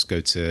message was go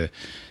to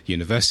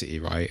university,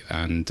 right,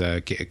 and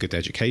get a good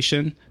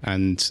education.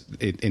 And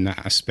in that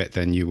aspect,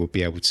 then you will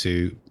be able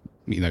to,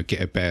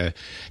 get a better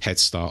head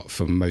start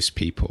from most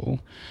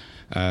people.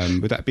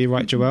 Would that be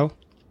right, Joelle?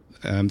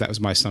 That was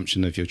my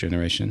assumption of your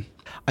generation.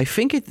 I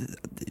think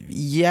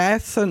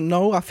yes and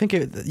no. I think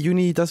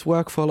uni does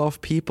work for a lot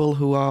of people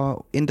who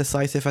are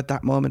indecisive at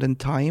that moment in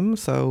time.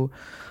 So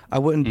I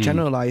wouldn't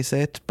generalize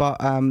it, but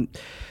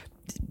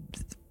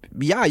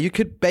yeah, you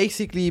could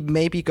basically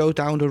maybe go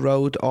down the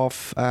road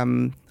of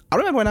I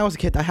remember when I was a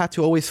kid, I had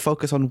to always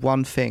focus on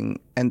one thing,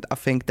 and I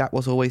think that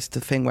was always the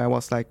thing where I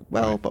was like,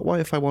 well, but what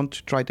if I want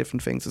to try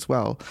different things as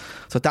well?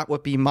 So that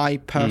would be my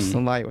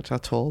personal life, which I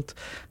told.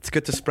 It's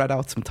good to spread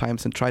out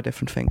sometimes and try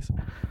different things.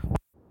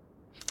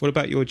 What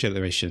about your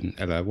generation,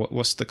 Ella?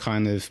 What's the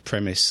kind of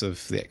premise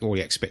of or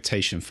the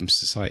expectation from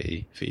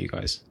society for you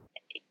guys?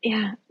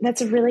 Yeah,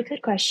 that's a really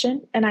good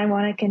question, and I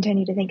want to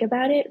continue to think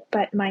about it.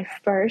 But my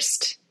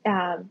first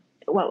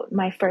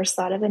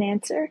thought of an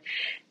answer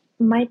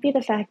might be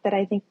the fact that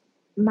I think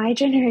my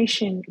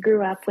generation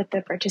grew up with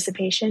the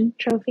participation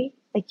trophy.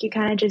 Like, you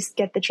kind of just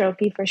get the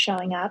trophy for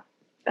showing up.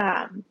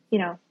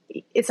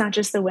 It's not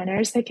just the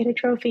winners that get a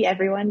trophy;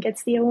 everyone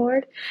gets the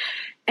award.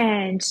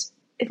 And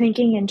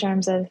thinking in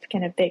terms of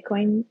kind of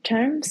Bitcoin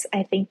terms,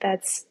 I think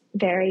that's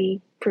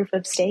very proof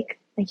of stake.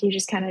 Like, you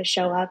just kind of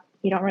show up.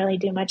 You don't really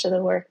do much of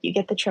the work. You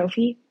get the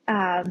trophy.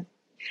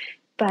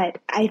 But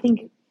I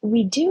think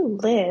we do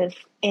live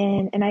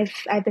in, and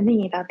I've been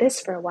thinking about this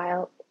for a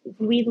while,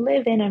 we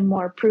live in a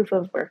more proof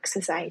of work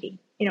society.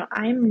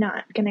 I'm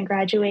not going to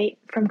graduate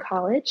from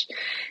college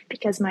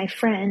because my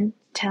friend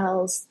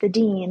tells the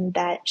dean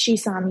that she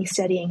saw me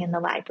studying in the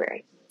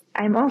library.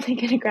 I'm only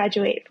going to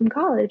graduate from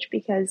college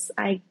because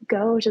I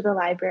go to the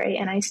library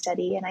and I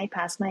study and I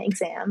pass my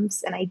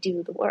exams and I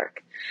do the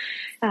work.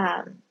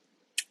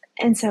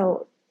 And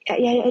so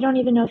I don't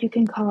even know if you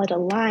can call it a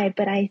lie,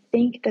 but I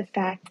think the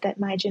fact that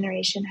my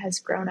generation has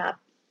grown up,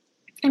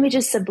 and we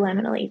just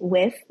subliminally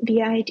with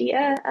the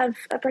idea of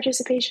a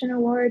participation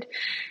award.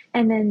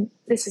 And then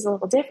this is a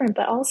little different,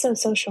 but also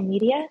social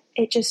media,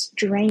 it just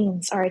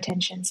drains our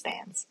attention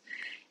spans.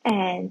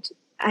 And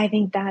I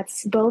think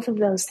that's, both of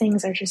those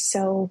things are just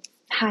so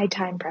high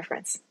time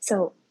preference.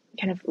 So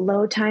kind of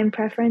low time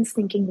preference,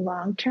 thinking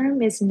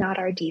long-term, is not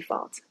our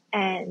default.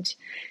 And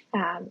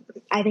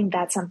I think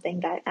that's something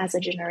that as a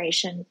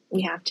generation,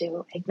 we have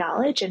to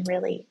acknowledge and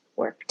really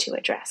work to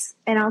address.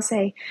 And I'll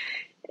say,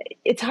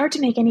 it's hard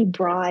to make any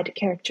broad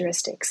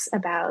characteristics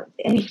about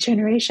any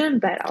generation,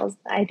 but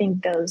I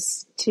think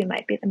those two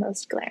might be the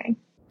most glaring.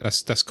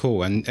 That's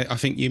cool. And I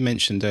think you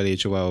mentioned earlier,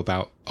 Joelle,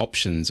 about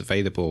options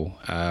available.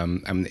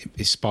 And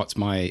it sparked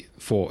my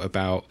thought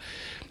about,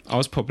 I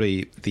was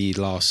probably the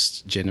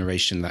last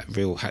generation that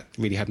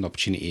really had an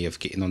opportunity of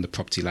getting on the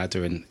property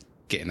ladder and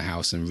getting a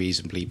house and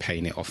reasonably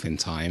paying it off in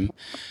time.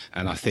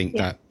 And I think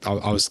that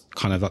I was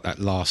kind of like that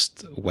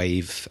last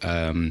wave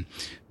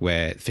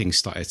where things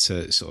started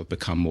to sort of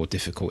become more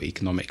difficult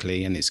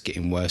economically, and it's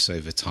getting worse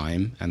over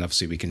time. And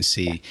obviously we can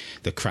see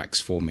the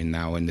cracks forming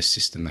now in the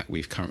system that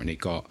we've currently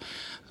got,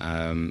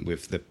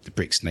 with the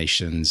BRICS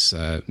nations,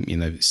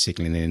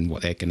 signaling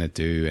what they're going to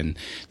do, and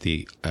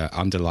the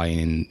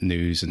underlying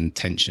news and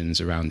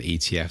tensions around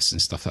ETFs and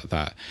stuff like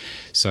that.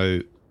 So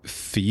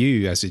for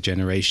you as a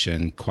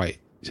generation, quite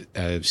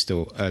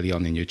still early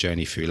on in your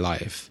journey through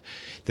life,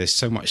 there's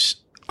so much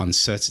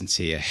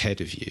uncertainty ahead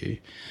of you,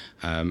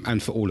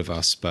 and for all of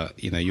us, but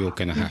you're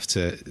going to have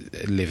to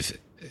live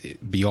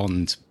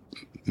beyond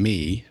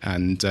me.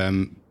 And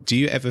do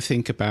you ever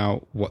think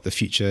about what the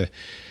future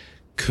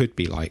could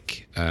be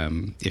like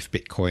if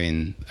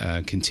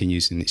Bitcoin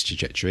continues in its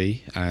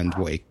trajectory, and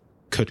what it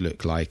could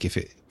look like if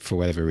it, for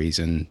whatever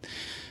reason,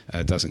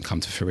 doesn't come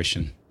to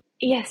fruition?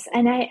 Yes,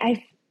 and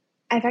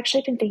I've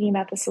actually been thinking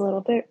about this a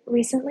little bit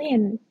recently,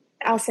 and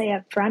I'll say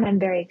up front, I'm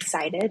very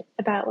excited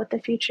about what the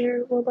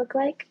future will look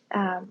like.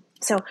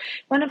 So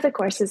one of the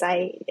courses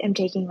I am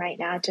taking right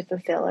now to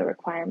fulfill a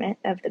requirement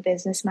of the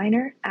business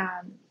minor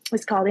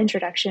is called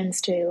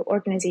Introductions to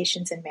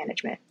Organizations and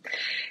Management.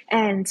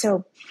 And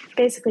so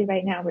basically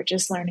right now we're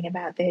just learning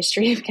about the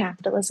history of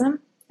capitalism.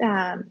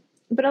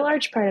 But a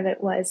large part of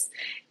it was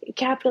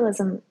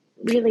capitalism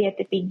really at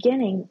the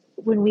beginning,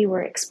 when we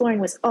were exploring,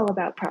 was all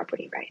about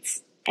property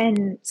rights.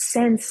 And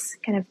since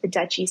kind of the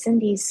Dutch East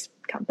Indies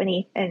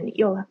Company, and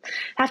you'll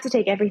have to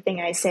take everything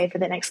I say for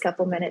the next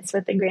couple minutes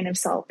with a grain of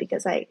salt,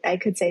 because I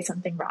could say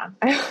something wrong.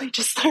 I only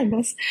just learned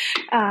this.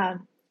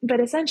 But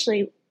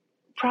essentially,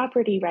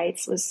 property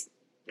rights was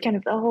kind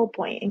of the whole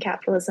point, and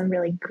capitalism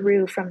really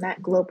grew from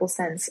that global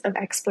sense of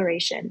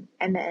exploration.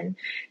 And then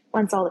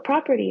once all the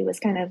property was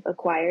kind of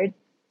acquired,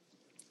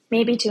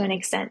 maybe to an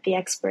extent, the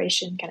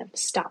exploration kind of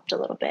stopped a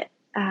little bit.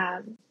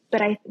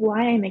 But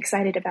why I'm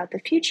excited about the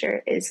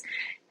future is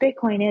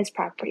Bitcoin is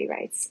property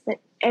rights that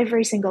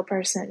every single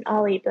person,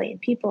 all 8 billion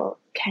people,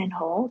 can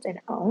hold and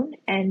own.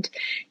 And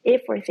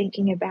if we're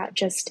thinking about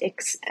just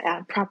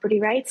property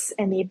rights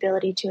and the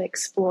ability to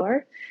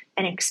explore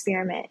and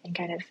experiment and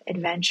kind of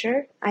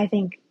adventure, I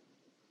think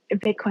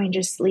Bitcoin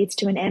just leads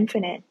to an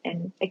infinite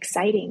and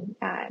exciting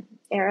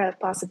era of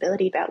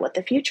possibility about what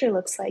the future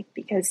looks like,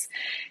 because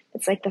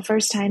it's like the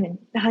first time in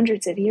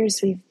hundreds of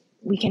years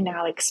we can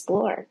now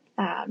explore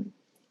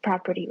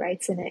property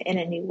rights in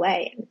a new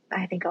way. And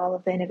I think all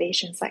of the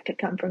innovations that could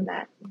come from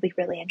that will be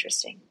really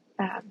interesting.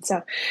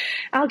 So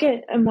I'll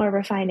get a more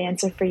refined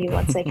answer for you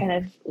once I kind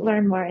of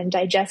learn more and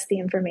digest the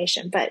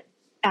information. But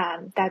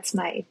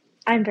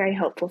I'm very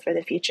hopeful for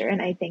the future,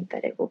 and I think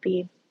that it will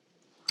be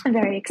a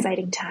very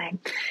exciting time.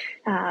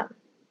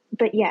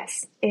 But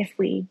yes, if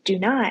we do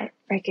not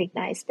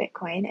recognize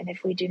Bitcoin and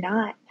if we do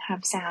not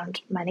have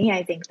sound money,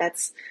 I think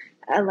that's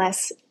a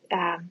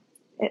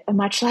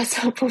much less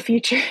hopeful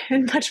future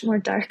and much more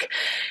dark.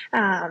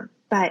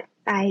 But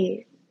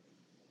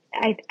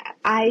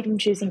I'm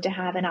choosing to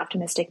have an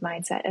optimistic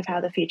mindset of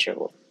how the future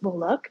will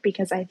look,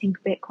 because I think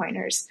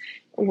Bitcoiners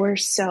were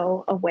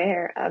so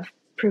aware of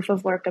proof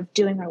of work, of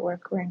doing our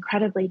work. We're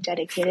incredibly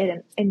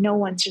dedicated, and no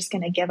one's just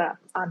going to give up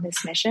on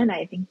this mission.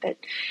 I think that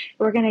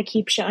we're going to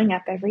keep showing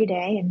up every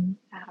day and,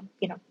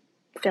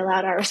 fill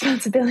out our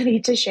responsibility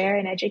to share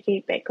and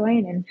educate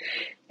Bitcoin. And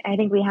I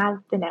think we have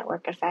the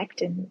network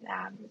effect. And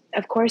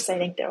of course, I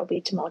think there will be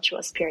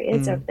tumultuous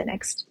periods over the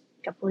next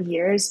couple of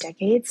years,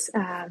 decades.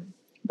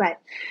 But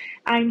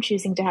I'm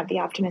choosing to have the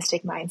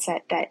optimistic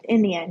mindset that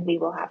in the end, we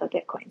will have a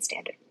Bitcoin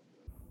standard.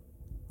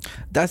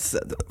 That's,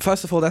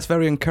 first of all, that's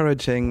very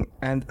encouraging.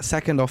 And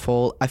second of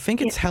all, I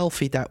think it's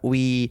healthy that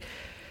we're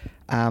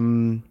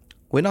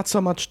not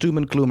so much doom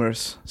and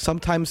gloomers.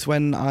 Sometimes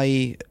when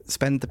I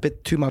spend a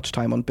bit too much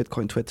time on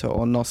Bitcoin Twitter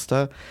or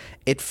Nostr,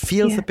 it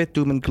feels a bit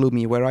doom and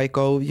gloomy, where I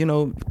go,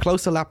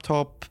 close the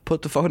laptop,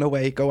 put the phone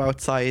away, go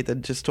outside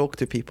and just talk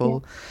to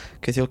people,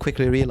 because you'll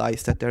quickly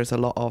realize that there's a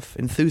lot of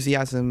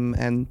enthusiasm.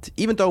 And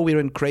even though we're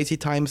in crazy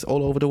times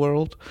all over the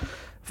world,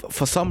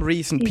 for some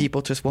reason,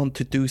 people just want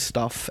to do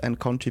stuff and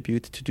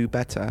contribute to do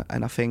better.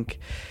 And I think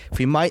if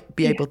we might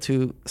be able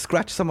to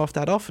scratch some of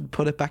that off and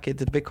put it back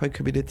into the Bitcoin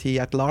community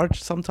at large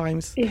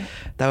sometimes,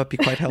 that would be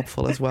quite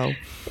helpful as well.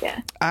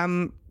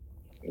 One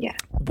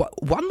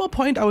more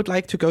point I would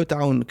like to go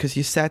down, because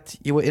you said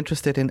you were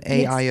interested in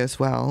AI as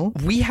well.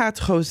 We had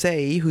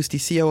Jose, who's the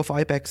CEO of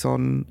IBEX,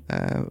 on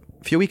a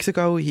few weeks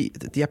ago.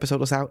 The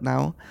episode was out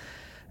now.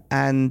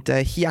 And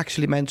he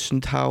actually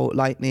mentioned how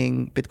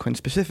Lightning, Bitcoin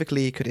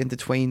specifically, could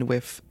intertwine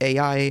with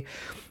AI.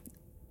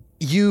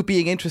 You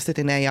being interested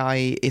in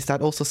AI, is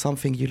that also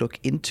something you look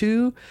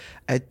into?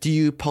 Do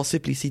you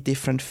possibly see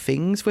different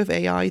things with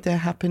AI that are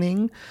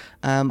happening?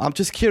 I'm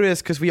just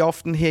curious, because we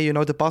often hear,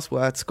 the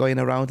buzzwords going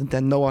around and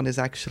then no one is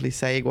actually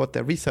saying what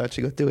they're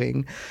researching or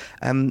doing.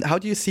 How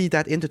do you see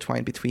that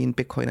intertwine between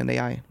Bitcoin and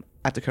AI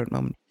at the current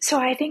moment? So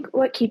I think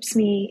what keeps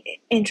me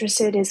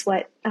interested is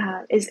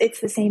it's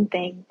the same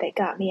thing that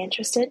got me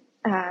interested.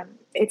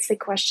 It's the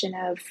question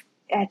of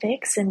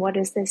ethics and what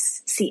is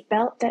this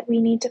seatbelt that we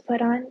need to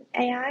put on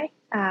AI.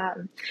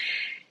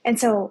 And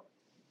so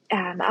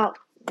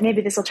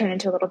maybe this will turn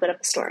into a little bit of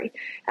a story.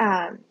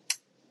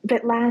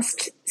 But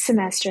last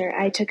semester,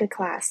 I took a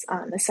class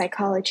on the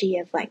psychology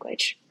of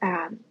language.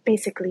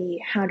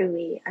 Basically, how do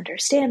we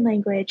understand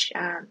language?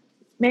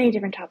 Many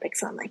different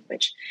topics on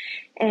language.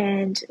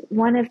 And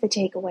one of the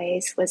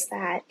takeaways was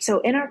that, so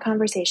in our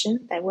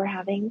conversation that we're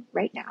having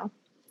right now,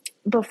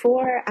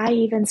 before I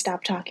even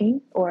stop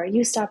talking or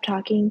you stop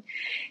talking,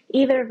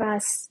 either of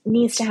us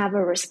needs to have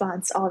a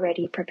response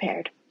already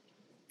prepared.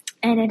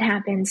 And it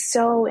happens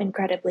so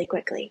incredibly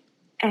quickly.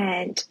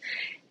 And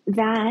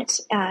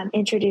that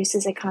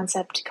introduces a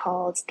concept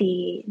called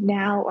the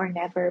now or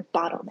never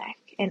bottleneck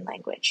in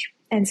language.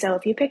 And so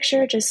if you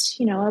picture just,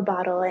 a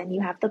bottle and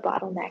you have the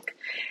bottleneck,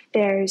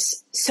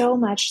 there's so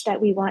much that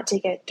we want to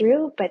get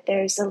through, but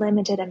there's a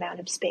limited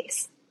amount of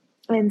space.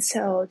 And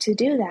so to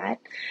do that,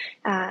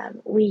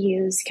 we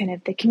use kind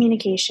of the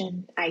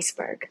communication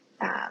iceberg.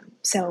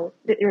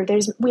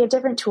 We have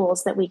different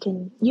tools that we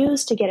can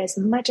use to get as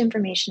much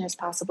information as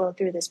possible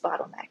through this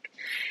bottleneck.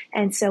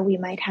 And so we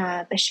might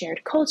have a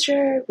shared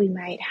culture. We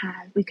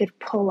could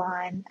pull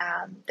on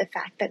the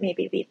fact that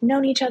maybe we've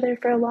known each other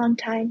for a long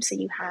time. So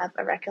you have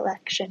a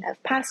recollection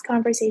of past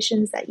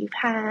conversations that you've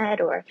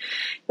had, or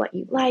what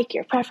you like,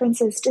 your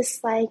preferences,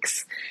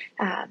 dislikes.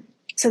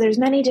 So there's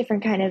many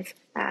different kind of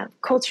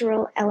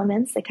cultural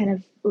elements that kind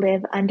of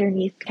live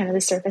underneath kind of the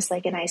surface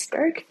like an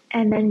iceberg.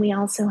 And then we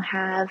also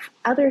have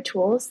other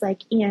tools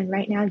like, Ian,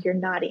 right now you're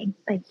nodding,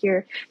 like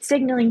you're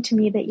signaling to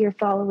me that you're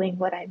following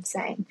what I'm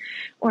saying.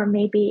 Or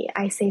maybe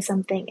I say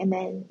something and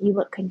then you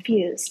look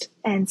confused.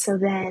 And so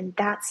then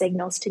that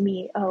signals to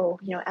me,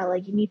 oh, Ella,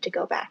 you need to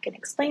go back and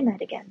explain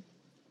that again.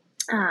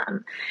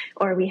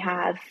 Or we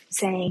have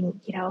saying,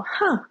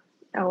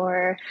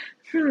 or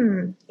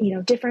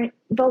different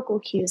vocal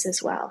cues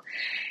as well.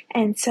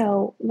 And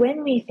so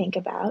when we think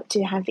about,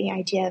 to have the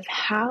idea of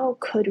how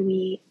could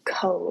we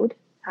code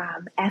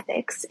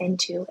ethics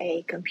into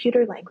a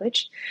computer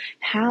language,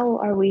 how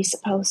are we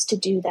supposed to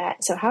do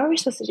that? So how are we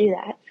supposed to do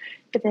that?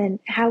 But then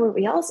how are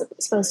we also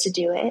supposed to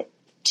do it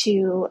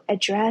to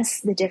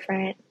address the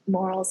different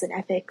morals and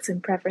ethics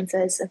and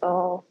preferences of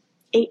all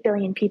 8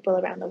 billion people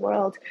around the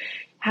world?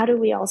 How do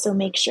we also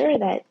make sure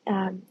that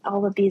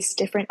all of these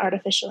different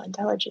artificial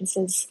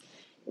intelligences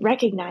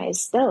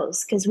recognize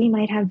those? Because we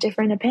might have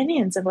different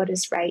opinions of what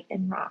is right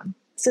and wrong.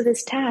 So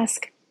this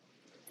task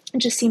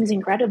just seems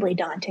incredibly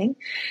daunting.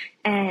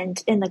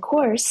 And in the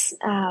course,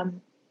 I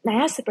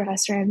asked the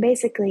professor, and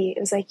basically it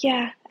was like,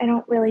 yeah, I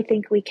don't really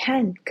think we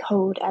can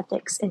code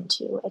ethics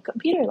into a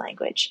computer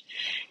language.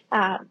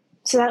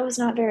 So that was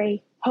not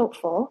very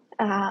hopeful.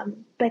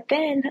 But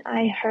then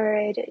I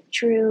heard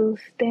Drew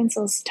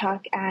Bansel's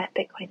talk at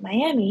Bitcoin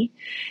Miami,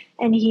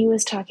 and he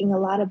was talking a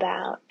lot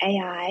about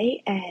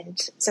AI. And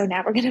so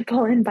now we're going to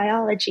pull in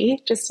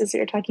biology, just as we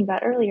were talking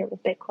about earlier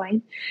with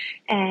Bitcoin.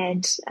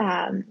 And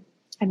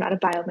I'm not a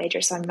bio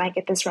major, so I might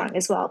get this wrong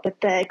as well,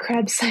 but the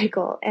Krebs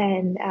cycle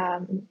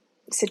and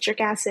citric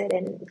acid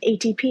and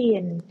ATP,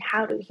 and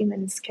how do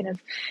humans kind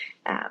of,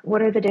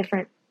 what are the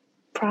different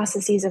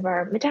processes of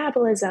our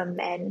metabolism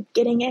and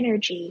getting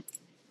energy.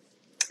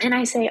 And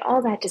I say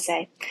all that to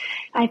say,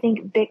 I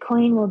think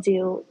Bitcoin will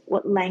do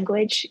what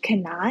language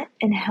cannot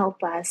and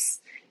help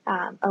us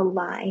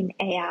align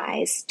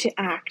AIs to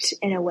act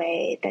in a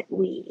way that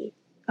we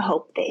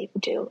hope they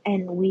do.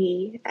 And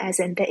we, as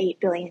in the 8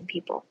 billion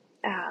people,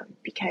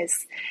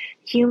 because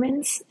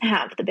humans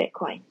have the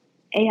Bitcoin.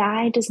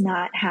 AI does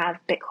not have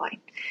Bitcoin.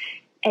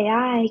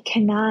 AI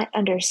cannot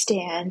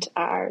understand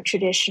our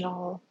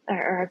traditional or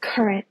our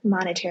current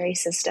monetary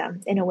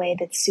system in a way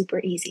that's super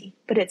easy,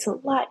 but it's a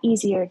lot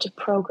easier to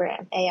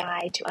program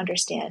AI to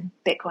understand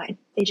Bitcoin.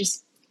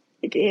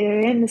 They're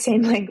in the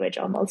same language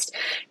almost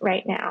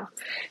right now.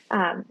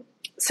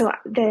 So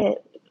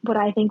what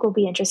I think will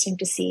be interesting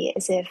to see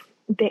is if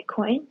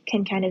Bitcoin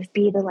can kind of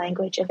be the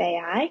language of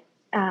AI,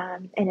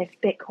 and if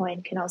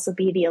Bitcoin can also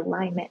be the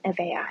alignment of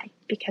AI,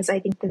 because I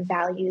think the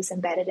values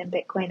embedded in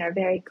Bitcoin are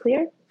very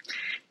clear.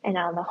 And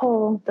on the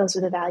whole, those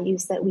are the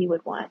values that we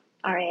would want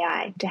our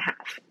AI to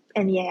have.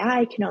 And the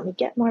AI can only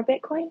get more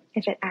Bitcoin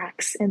if it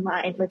acts in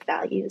line with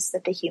values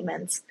that the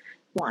humans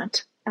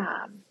want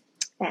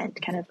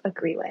and kind of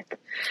agree with.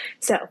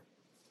 So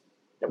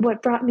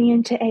what brought me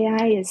into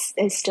AI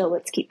is still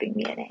what's keeping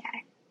me in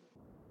AI.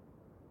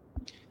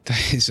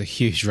 That is a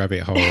huge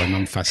rabbit hole, and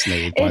I'm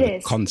fascinated by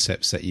the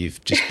concepts that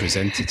you've just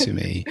presented to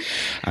me.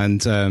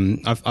 And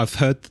I've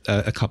heard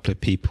a couple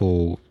of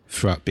people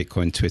throughout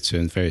Bitcoin Twitter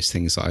and various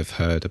things that I've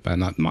heard about,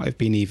 and that might have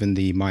been even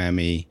the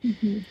Miami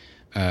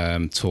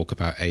talk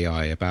about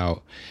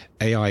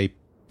AI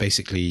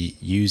basically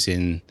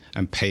using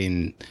and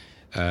paying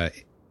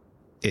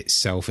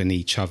itself and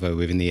each other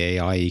within the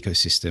AI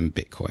ecosystem.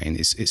 Bitcoin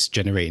it's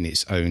generating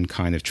its own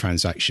kind of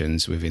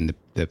transactions within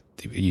the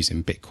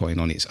using Bitcoin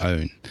on its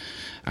own,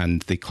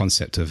 and the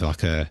concept of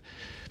like a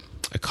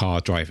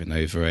car driving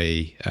over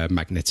a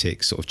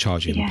magnetic sort of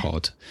charging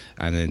pod,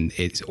 and then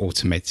it's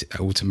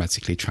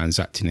automatically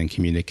transacting and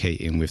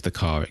communicating with the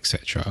car,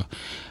 etc.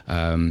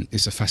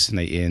 It's a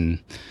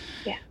fascinating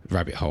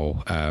rabbit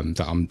hole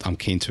that I'm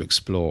keen to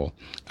explore.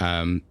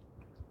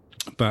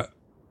 But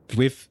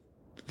with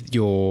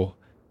your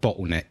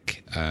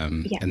bottleneck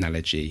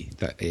analogy,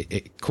 that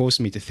it caused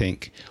me to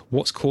think,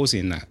 what's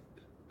causing that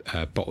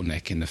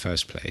bottleneck in the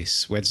first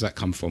place? Where does that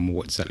come from?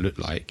 What does that look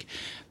like?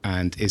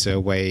 And is there a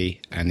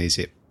way, and is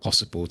it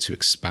possible to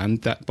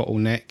expand that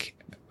bottleneck,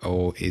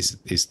 or is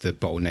the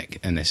bottleneck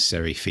a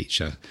necessary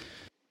feature?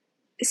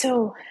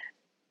 So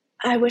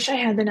I wish I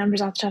had the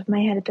numbers off the top of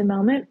my head at the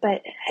moment,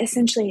 but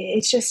essentially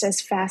it's just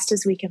as fast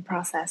as we can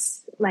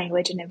process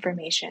language and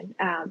information.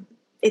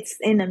 It's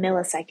in the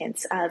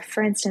milliseconds.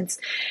 For instance,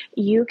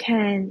 you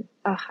can,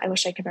 I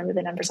wish I could remember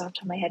the numbers off the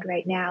top of my head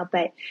right now,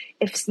 but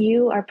if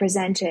you are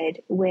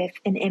presented with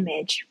an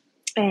image,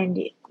 and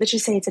let's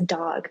just say it's a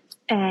dog,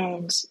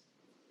 and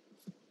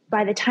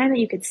by the time that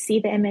you could see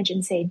the image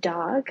and say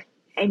dog,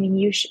 I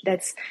mean,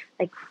 that's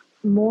like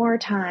more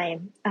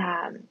time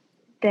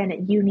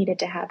than you needed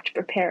to have to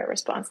prepare a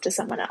response to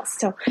someone else.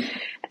 So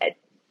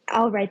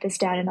I'll write this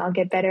down and I'll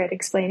get better at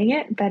explaining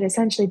it. But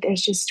essentially,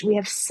 we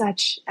have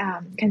such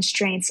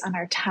constraints on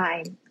our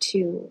time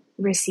to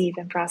receive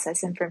and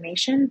process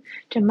information.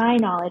 To my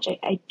knowledge,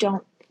 I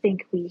don't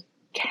think we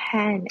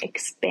can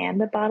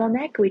expand the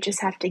bottleneck. We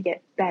just have to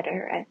get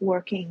better at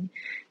working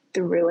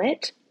through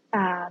it.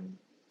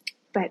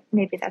 But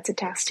maybe that's a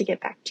task to get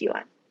back to you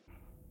on.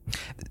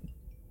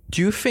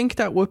 Do you think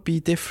that would be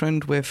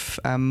different with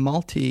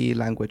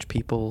multi-language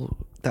people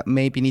that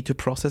maybe need to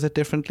process it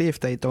differently if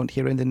they don't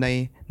hear in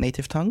the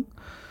native tongue?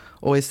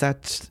 Or is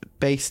that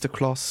based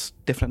across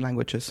different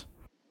languages?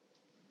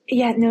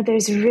 Yeah, no,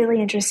 there's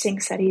really interesting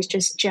studies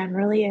just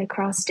generally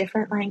across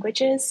different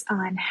languages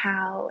on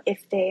how,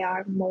 if they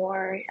are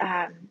more,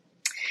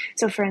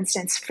 so for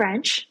instance,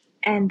 French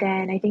and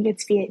then I think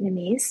it's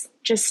Vietnamese,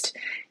 just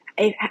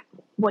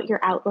what your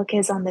outlook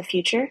is on the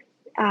future.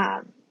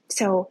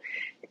 So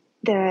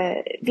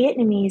the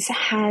Vietnamese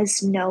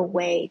has no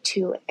way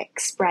to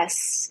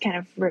express kind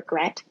of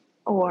regret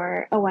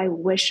or, oh, I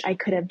wish I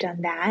could have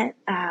done that.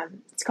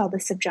 It's called the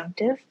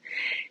subjunctive.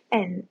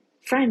 And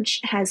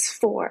French has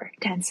 4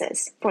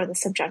 tenses for the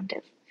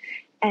subjunctive.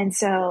 And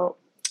so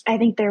I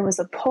think there was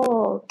a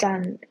poll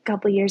done a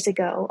couple years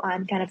ago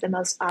on kind of the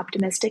most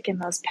optimistic and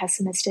most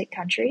pessimistic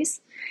countries.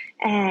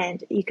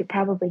 And you could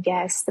probably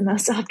guess the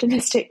most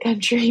optimistic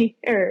country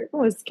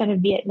was kind of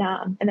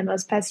Vietnam, and the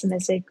most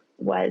pessimistic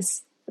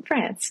was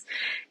France.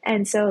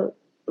 And so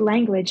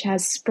language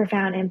has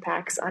profound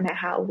impacts on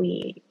how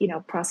we,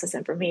 process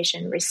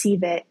information,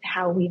 receive it,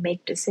 how we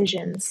make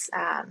decisions,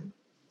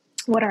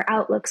 what our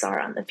outlooks are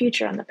on the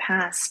future, on the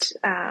past.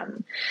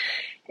 The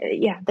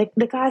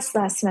class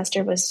last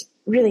semester was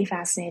really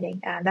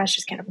fascinating. That's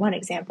just kind of one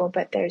example,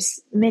 but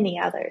there's many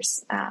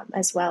others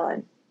as well.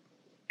 And,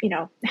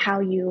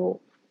 how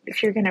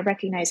if you're going to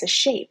recognize a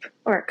shape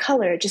or a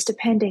color, just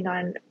depending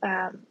on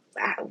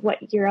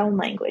what your own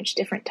language,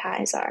 different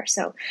ties are.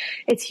 So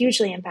it's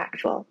hugely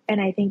impactful. And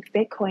I think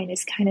Bitcoin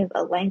is kind of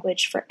a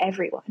language for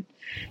everyone.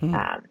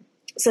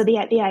 So the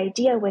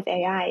idea with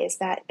AI is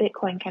that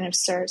Bitcoin kind of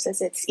serves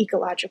as its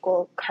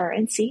ecological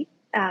currency,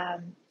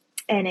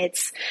 and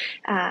it's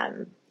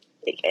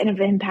kind of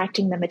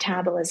impacting the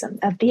metabolism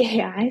of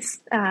the AIs.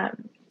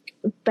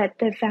 But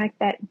the fact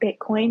that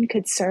Bitcoin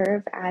could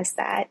serve as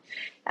that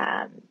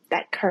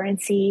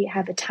currency,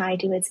 have a tie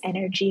to its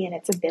energy and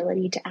its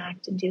ability to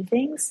act and do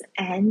things,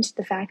 and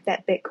the fact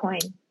that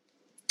Bitcoin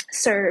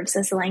serves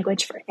as a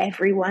language for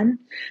everyone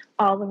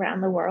all around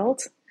the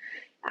world,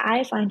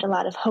 I find a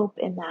lot of hope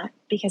in that,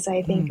 because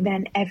I think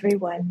then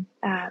everyone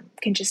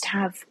can just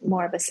have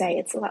more of a say.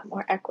 It's a lot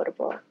more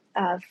equitable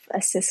of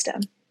a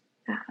system.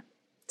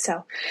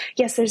 So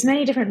yes, there's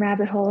many different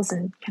rabbit holes,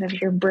 and kind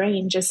of your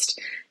brain just,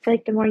 I feel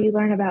like the more you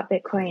learn about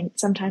Bitcoin,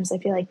 sometimes I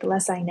feel like the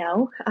less I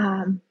know,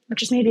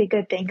 which is maybe a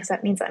good thing because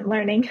that means I'm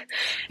learning.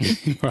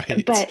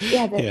 Right. But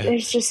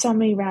there's just so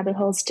many rabbit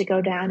holes to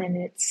go down, and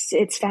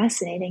it's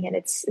fascinating, and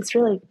it's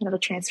really kind of a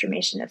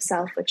transformation of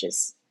self, which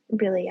is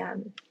really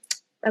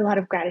a lot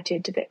of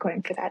gratitude to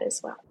Bitcoin for that as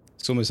well.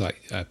 It's almost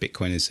like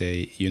Bitcoin is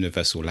a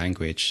universal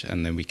language,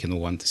 and then we can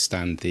all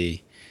understand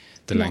the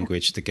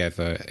language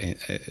together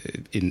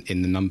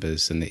in the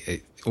numbers, and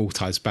it all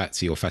ties back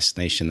to your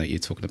fascination that you're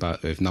talking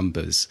about with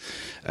numbers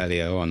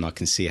earlier on. I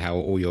can see how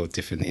all your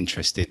different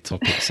interested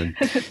topics and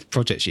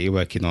projects that you're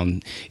working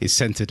on is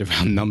centered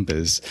around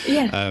numbers.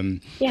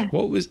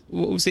 What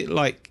was it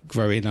like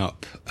growing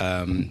up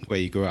where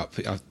you grew up?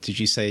 Did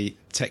you say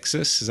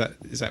Texas? Is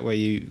that where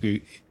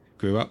you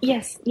grew up?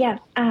 Yes.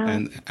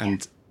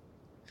 And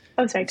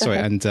oh, sorry. Go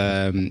ahead.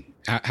 And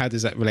how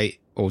does that relate,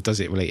 or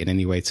does it relate in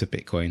any way to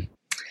Bitcoin?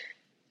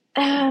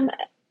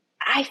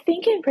 I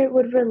think it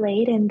would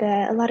relate in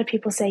a lot of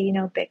people say,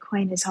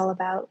 Bitcoin is all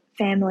about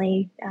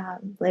family,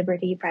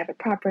 liberty, private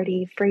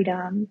property,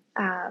 freedom.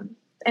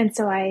 And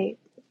so I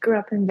grew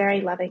up in a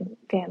very loving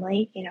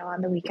family.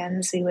 On the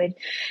weekends, we would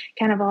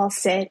kind of all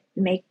sit,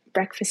 make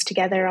breakfast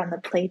together on the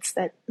plates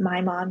that my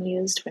mom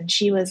used when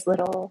she was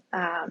little.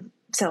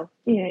 So,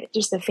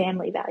 just the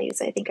family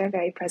values, I think, are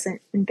very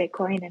present in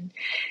Bitcoin.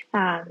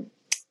 And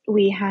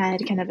we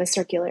had kind of a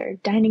circular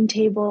dining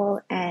table,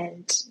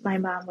 and my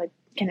mom would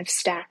kind of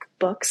stack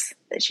books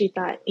that she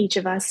thought each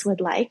of us would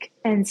like.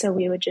 And so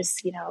we would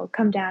just,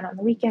 come down on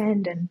the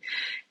weekend and,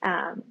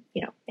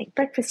 make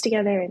breakfast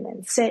together, and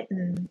then sit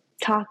and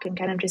talk and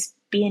kind of just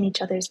be in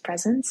each other's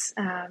presence.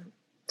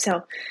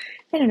 So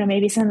I don't know,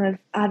 maybe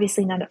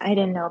obviously I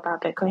didn't know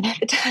about Bitcoin at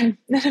the time.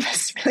 None of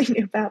us really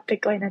knew about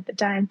Bitcoin at the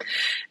time.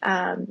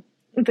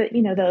 But,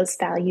 those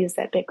values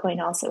that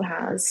Bitcoin also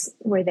has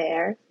were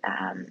there.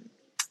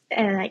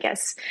 And I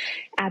guess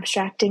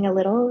abstracting a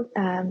little,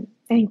 I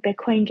think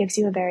Bitcoin gives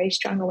you a very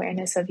strong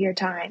awareness of your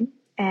time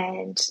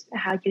and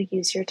how you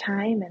use your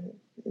time, and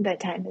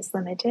that time is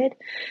limited.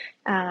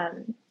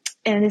 And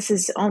this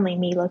is only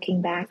me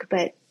looking back,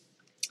 but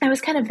I was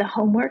kind of the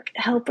homework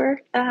helper.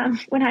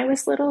 When I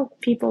was little,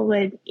 people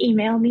would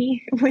email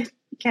me with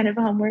kind of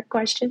homework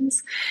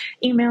questions.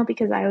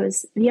 Because I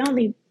was the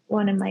only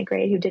one in my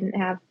grade who didn't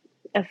have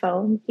a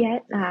phone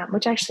yet,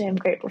 which actually I'm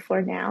grateful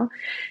for now.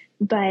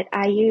 But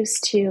I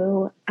used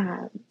to,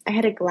 I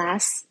had a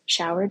glass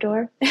shower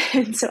door.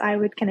 And so I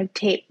would kind of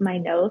tape my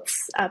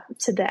notes up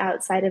to the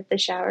outside of the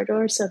shower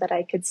door so that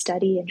I could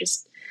study and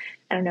just,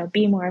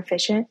 be more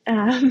efficient.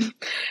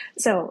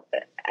 So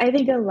I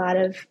think a lot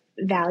of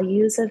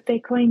values of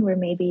Bitcoin were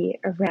maybe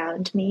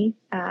around me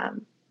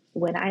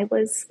when I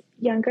was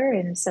younger.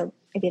 And so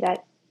maybe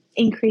that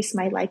increased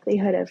my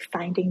likelihood of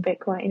finding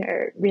Bitcoin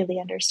or really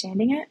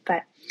understanding it.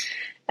 But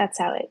that's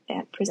how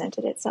it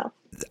presented itself.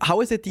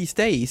 How is it these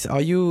days?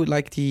 Are you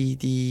like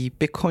the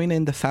Bitcoin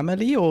in the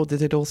family, or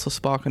did it also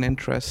spark an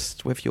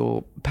interest with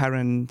your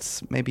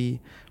parents,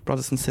 maybe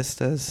brothers and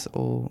sisters,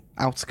 or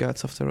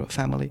outskirts of the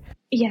family?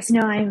 Yes,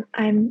 no,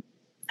 I'm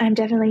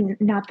definitely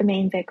not the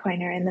main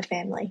Bitcoiner in the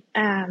family.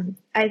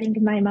 I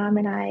think my mom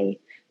and I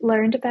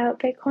learned about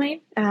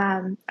Bitcoin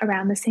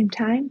around the same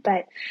time,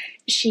 but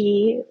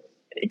she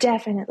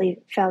definitely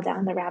fell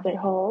down the rabbit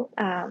hole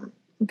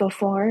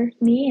before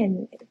me,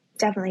 and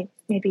definitely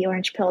maybe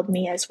orange pilled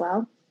me as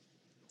well.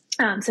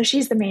 So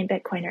she's the main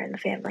Bitcoiner in the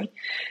family.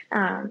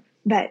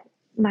 But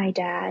my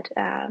dad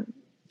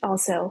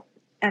also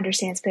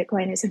understands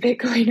Bitcoin, is a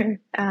Bitcoiner.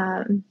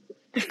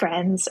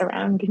 Friends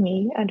around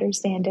me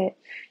understand it.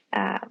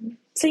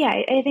 So yeah,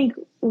 I think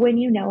when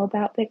you know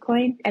about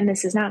Bitcoin, and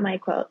this is not my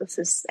quote, this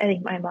is, I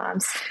think, my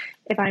mom's,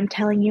 if I'm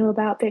telling you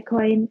about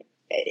Bitcoin,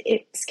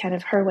 it's kind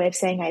of her way of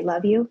saying I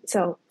love you.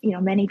 So,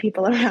 many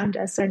people around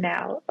us are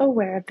now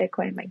aware of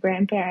Bitcoin, my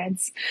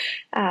grandparents.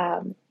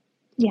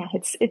 Yeah,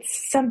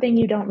 it's something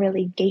you don't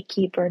really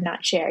gatekeep or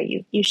not share.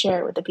 You share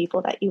it with the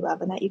people that you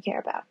love and that you care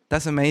about.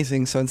 That's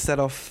amazing. So instead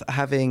of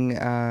having,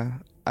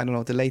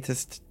 the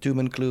latest doom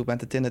and gloom at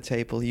the dinner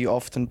table, you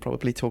often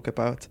probably talk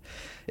about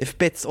if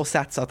bits or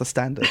sats are the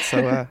standard.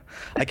 So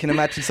I can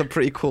imagine some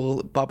pretty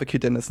cool barbecue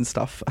dinners and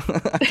stuff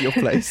at your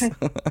place.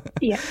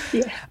 Yeah.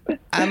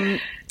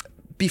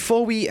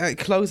 Before we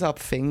close up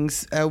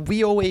things,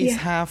 we always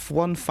have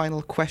one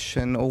final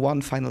question or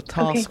one final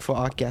task for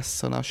our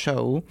guests on our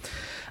show.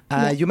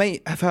 You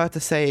may have heard the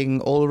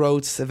saying, all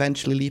roads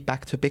eventually lead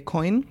back to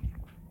Bitcoin.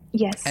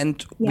 Yes.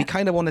 And we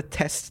kind of want to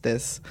test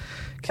this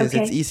because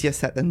it's easier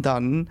said than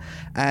done.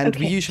 And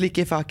we usually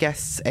give our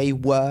guests a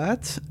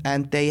word,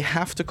 and they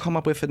have to come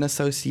up with an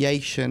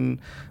association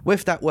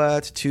with that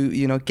word to,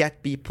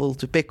 get people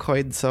to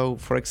Bitcoin. So,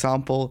 for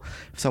example,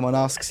 if someone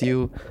asks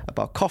you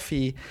about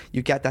coffee,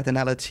 you get that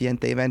analogy and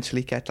they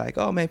eventually get like,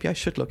 oh, maybe I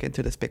should look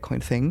into this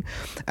Bitcoin thing.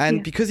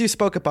 And because you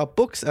spoke about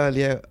books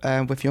earlier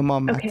with your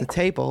mom at the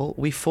table,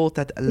 we thought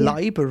that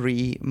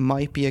library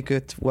might be a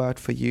good word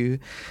for you,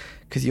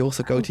 because you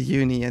also go to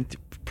uni and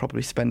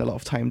probably spend a lot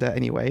of time there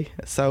anyway.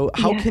 So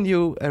how can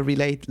you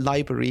relate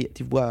library,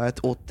 the word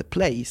or the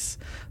place,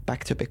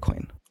 back to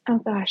Bitcoin? Oh,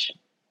 gosh.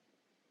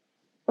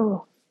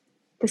 Oh,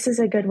 this is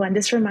a good one.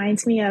 This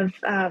reminds me of,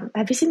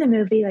 have you seen the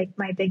movie, like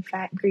My Big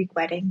Fat Greek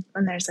Wedding?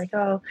 When there's like,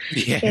 give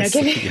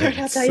me a word,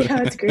 I'll tell you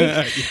how it's Greek.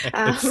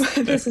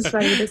 This is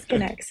funny. This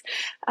connects.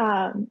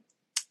 Okay,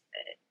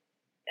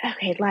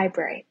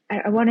 library.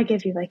 I want to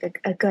give you like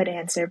a good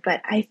answer, but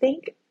I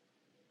think,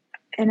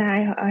 and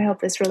I hope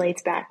this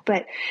relates back,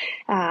 but,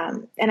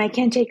 and I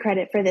can't take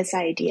credit for this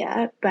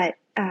idea, but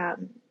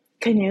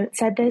Canute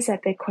said this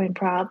at Bitcoin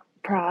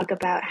Prague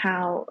about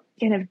how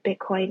kind of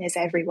Bitcoin is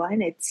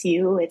everyone. It's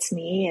you, it's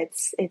me,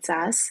 it's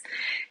us.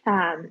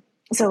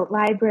 So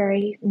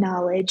library,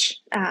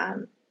 knowledge,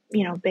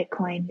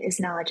 Bitcoin is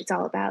knowledge. It's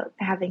all about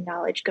having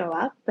knowledge go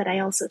up, but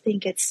I also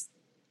think it's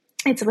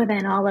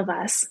within all of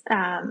us.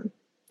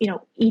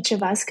 Each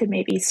of us could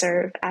maybe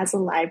serve as a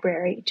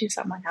library to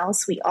someone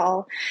else. We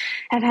all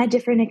have had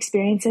different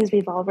experiences.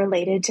 We've all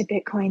related to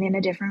Bitcoin in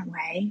a different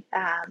way.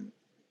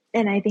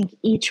 And I think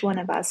each one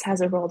of us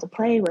has a role to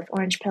play with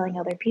orange pilling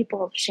other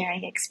people,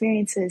 sharing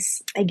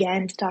experiences,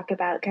 again, to talk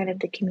about kind of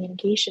the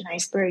communication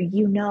iceberg,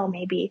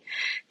 maybe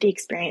the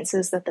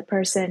experiences that the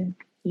person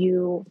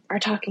you are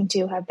talking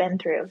to have been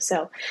through.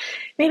 So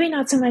maybe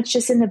not so much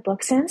just in the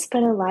book sense,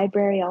 but a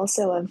library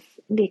also of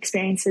the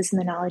experiences and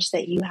the knowledge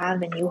that you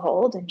have and you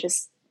hold, and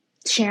just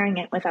sharing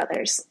it with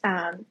others.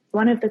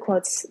 One of the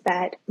quotes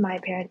that my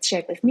parents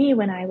shared with me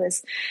when I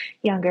was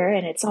younger,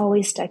 and it's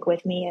always stuck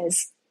with me,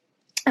 is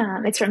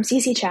it's from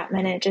C.C.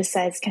 Chapman, and it just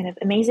says kind of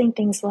amazing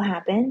things will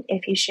happen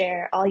if you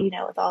share all you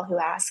know with all who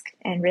ask,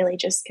 and really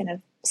just kind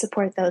of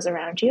support those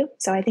around you.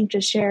 So I think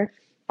just share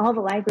all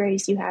the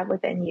libraries you have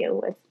within you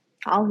with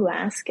all who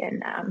ask.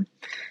 And I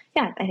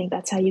think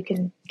that's how you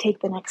can take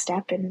the next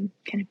step and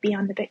kind of be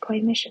on the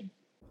Bitcoin mission.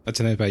 I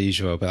don't know about you,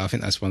 Joel, but I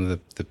think that's one of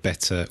the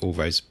better all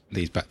roads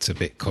lead back to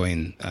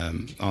Bitcoin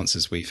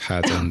answers we've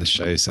had on the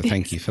show. So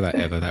thank you for that,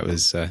 Eva. That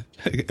was a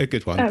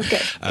good one. Oh,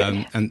 good.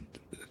 And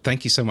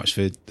thank you so much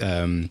for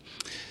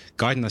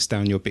guiding us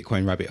down your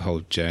Bitcoin rabbit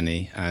hole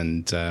journey.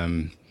 And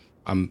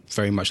I'm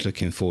very much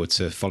looking forward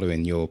to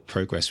following your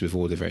progress with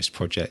all the various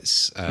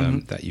projects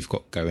that you've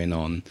got going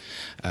on.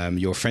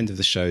 You're a friend of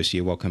the show, so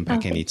you're welcome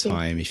back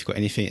anytime. If you've got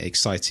anything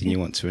exciting you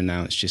want to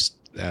announce, just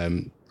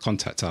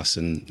contact us,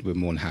 and we're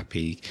more than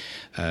happy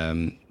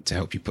to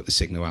help you put the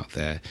signal out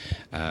there.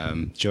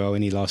 Joel,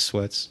 any last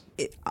words?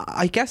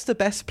 I guess the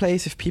best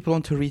place if people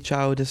want to reach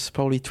out is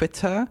probably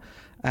Twitter.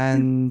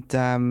 And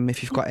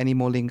if you've got any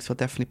more links, we'll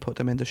definitely put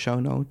them in the show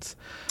notes.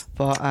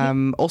 But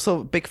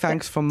also big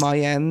thanks from my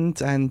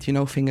end, and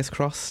fingers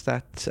crossed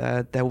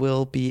that there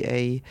will be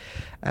a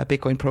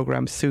Bitcoin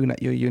program soon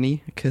at your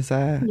uni, because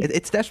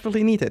it's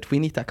desperately needed. We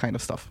need that kind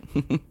of stuff.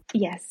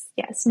 Yes.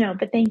 No,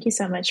 but thank you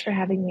so much for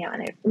having me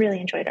on. I really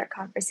enjoyed our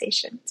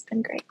conversation. It's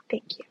been great.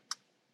 Thank you.